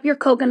to give up your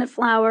coconut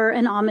flour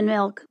and almond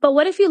milk, but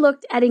what if you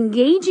looked at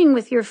engaging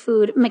with your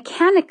food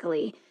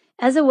mechanically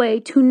as a way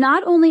to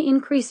not only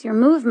increase your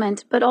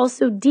movement, but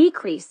also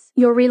decrease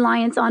your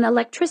reliance on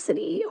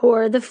electricity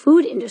or the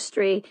food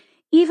industry,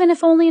 even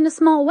if only in a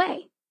small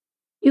way?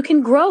 You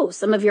can grow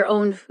some of your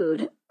own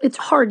food. It's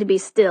hard to be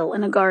still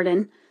in a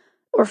garden.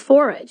 Or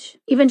forage,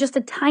 even just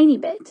a tiny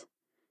bit.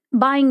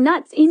 Buying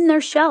nuts in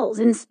their shells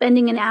and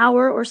spending an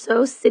hour or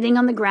so sitting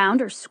on the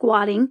ground or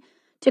squatting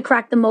to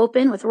crack them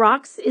open with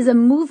rocks is a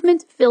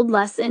movement-filled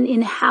lesson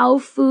in how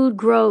food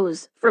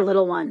grows for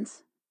little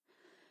ones.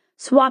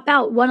 Swap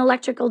out one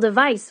electrical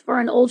device for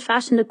an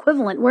old-fashioned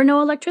equivalent where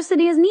no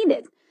electricity is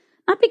needed.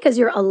 Not because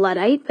you're a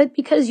Luddite, but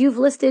because you've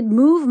listed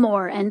move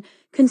more and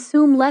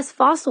consume less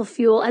fossil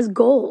fuel as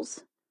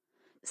goals.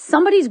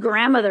 Somebody's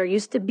grandmother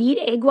used to beat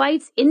egg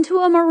whites into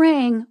a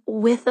meringue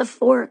with a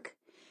fork.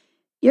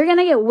 You're going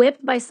to get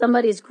whipped by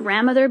somebody's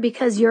grandmother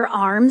because your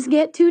arms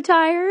get too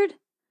tired?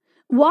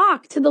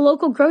 Walk to the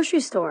local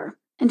grocery store.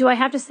 And do I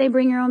have to say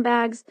bring your own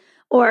bags?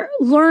 Or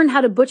learn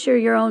how to butcher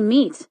your own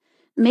meat.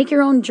 Make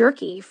your own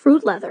jerky,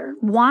 fruit leather,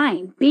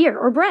 wine, beer,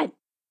 or bread.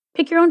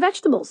 Pick your own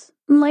vegetables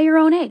and lay your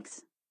own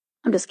eggs.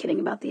 I'm just kidding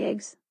about the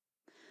eggs.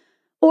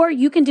 Or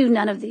you can do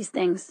none of these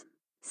things.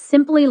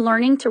 Simply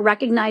learning to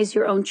recognize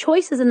your own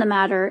choices in the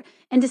matter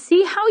and to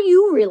see how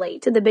you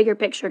relate to the bigger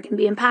picture can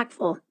be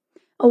impactful.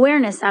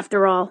 Awareness,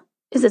 after all,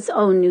 is its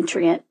own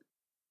nutrient.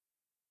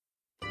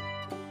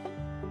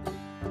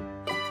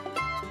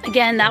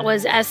 Again, that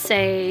was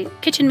essay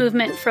Kitchen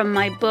Movement from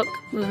my book,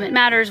 Movement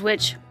Matters,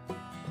 which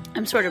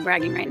I'm sort of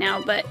bragging right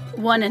now, but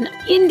won an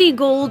Indie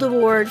Gold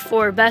Award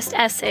for Best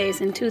Essays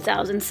in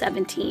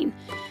 2017.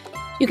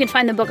 You can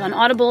find the book on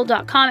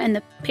audible.com and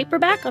the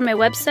paperback on my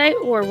website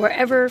or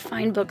wherever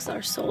fine books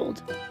are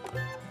sold.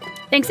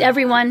 Thanks,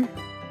 everyone,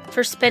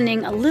 for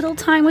spending a little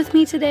time with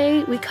me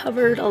today. We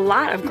covered a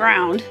lot of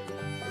ground.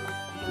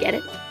 Get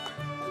it?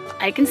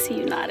 I can see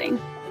you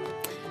nodding.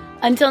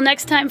 Until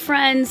next time,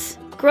 friends,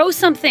 grow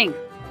something,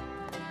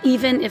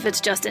 even if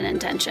it's just an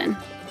intention.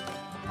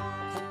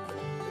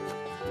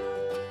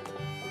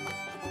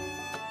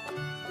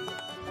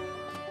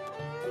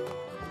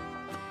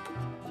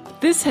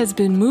 This has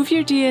been Move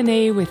Your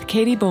DNA with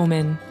Katie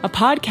Bowman, a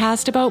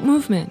podcast about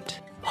movement.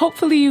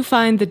 Hopefully you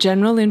find the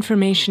general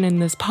information in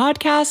this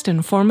podcast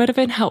informative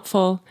and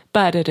helpful,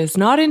 but it is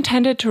not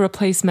intended to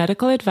replace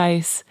medical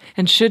advice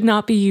and should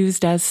not be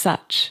used as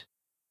such.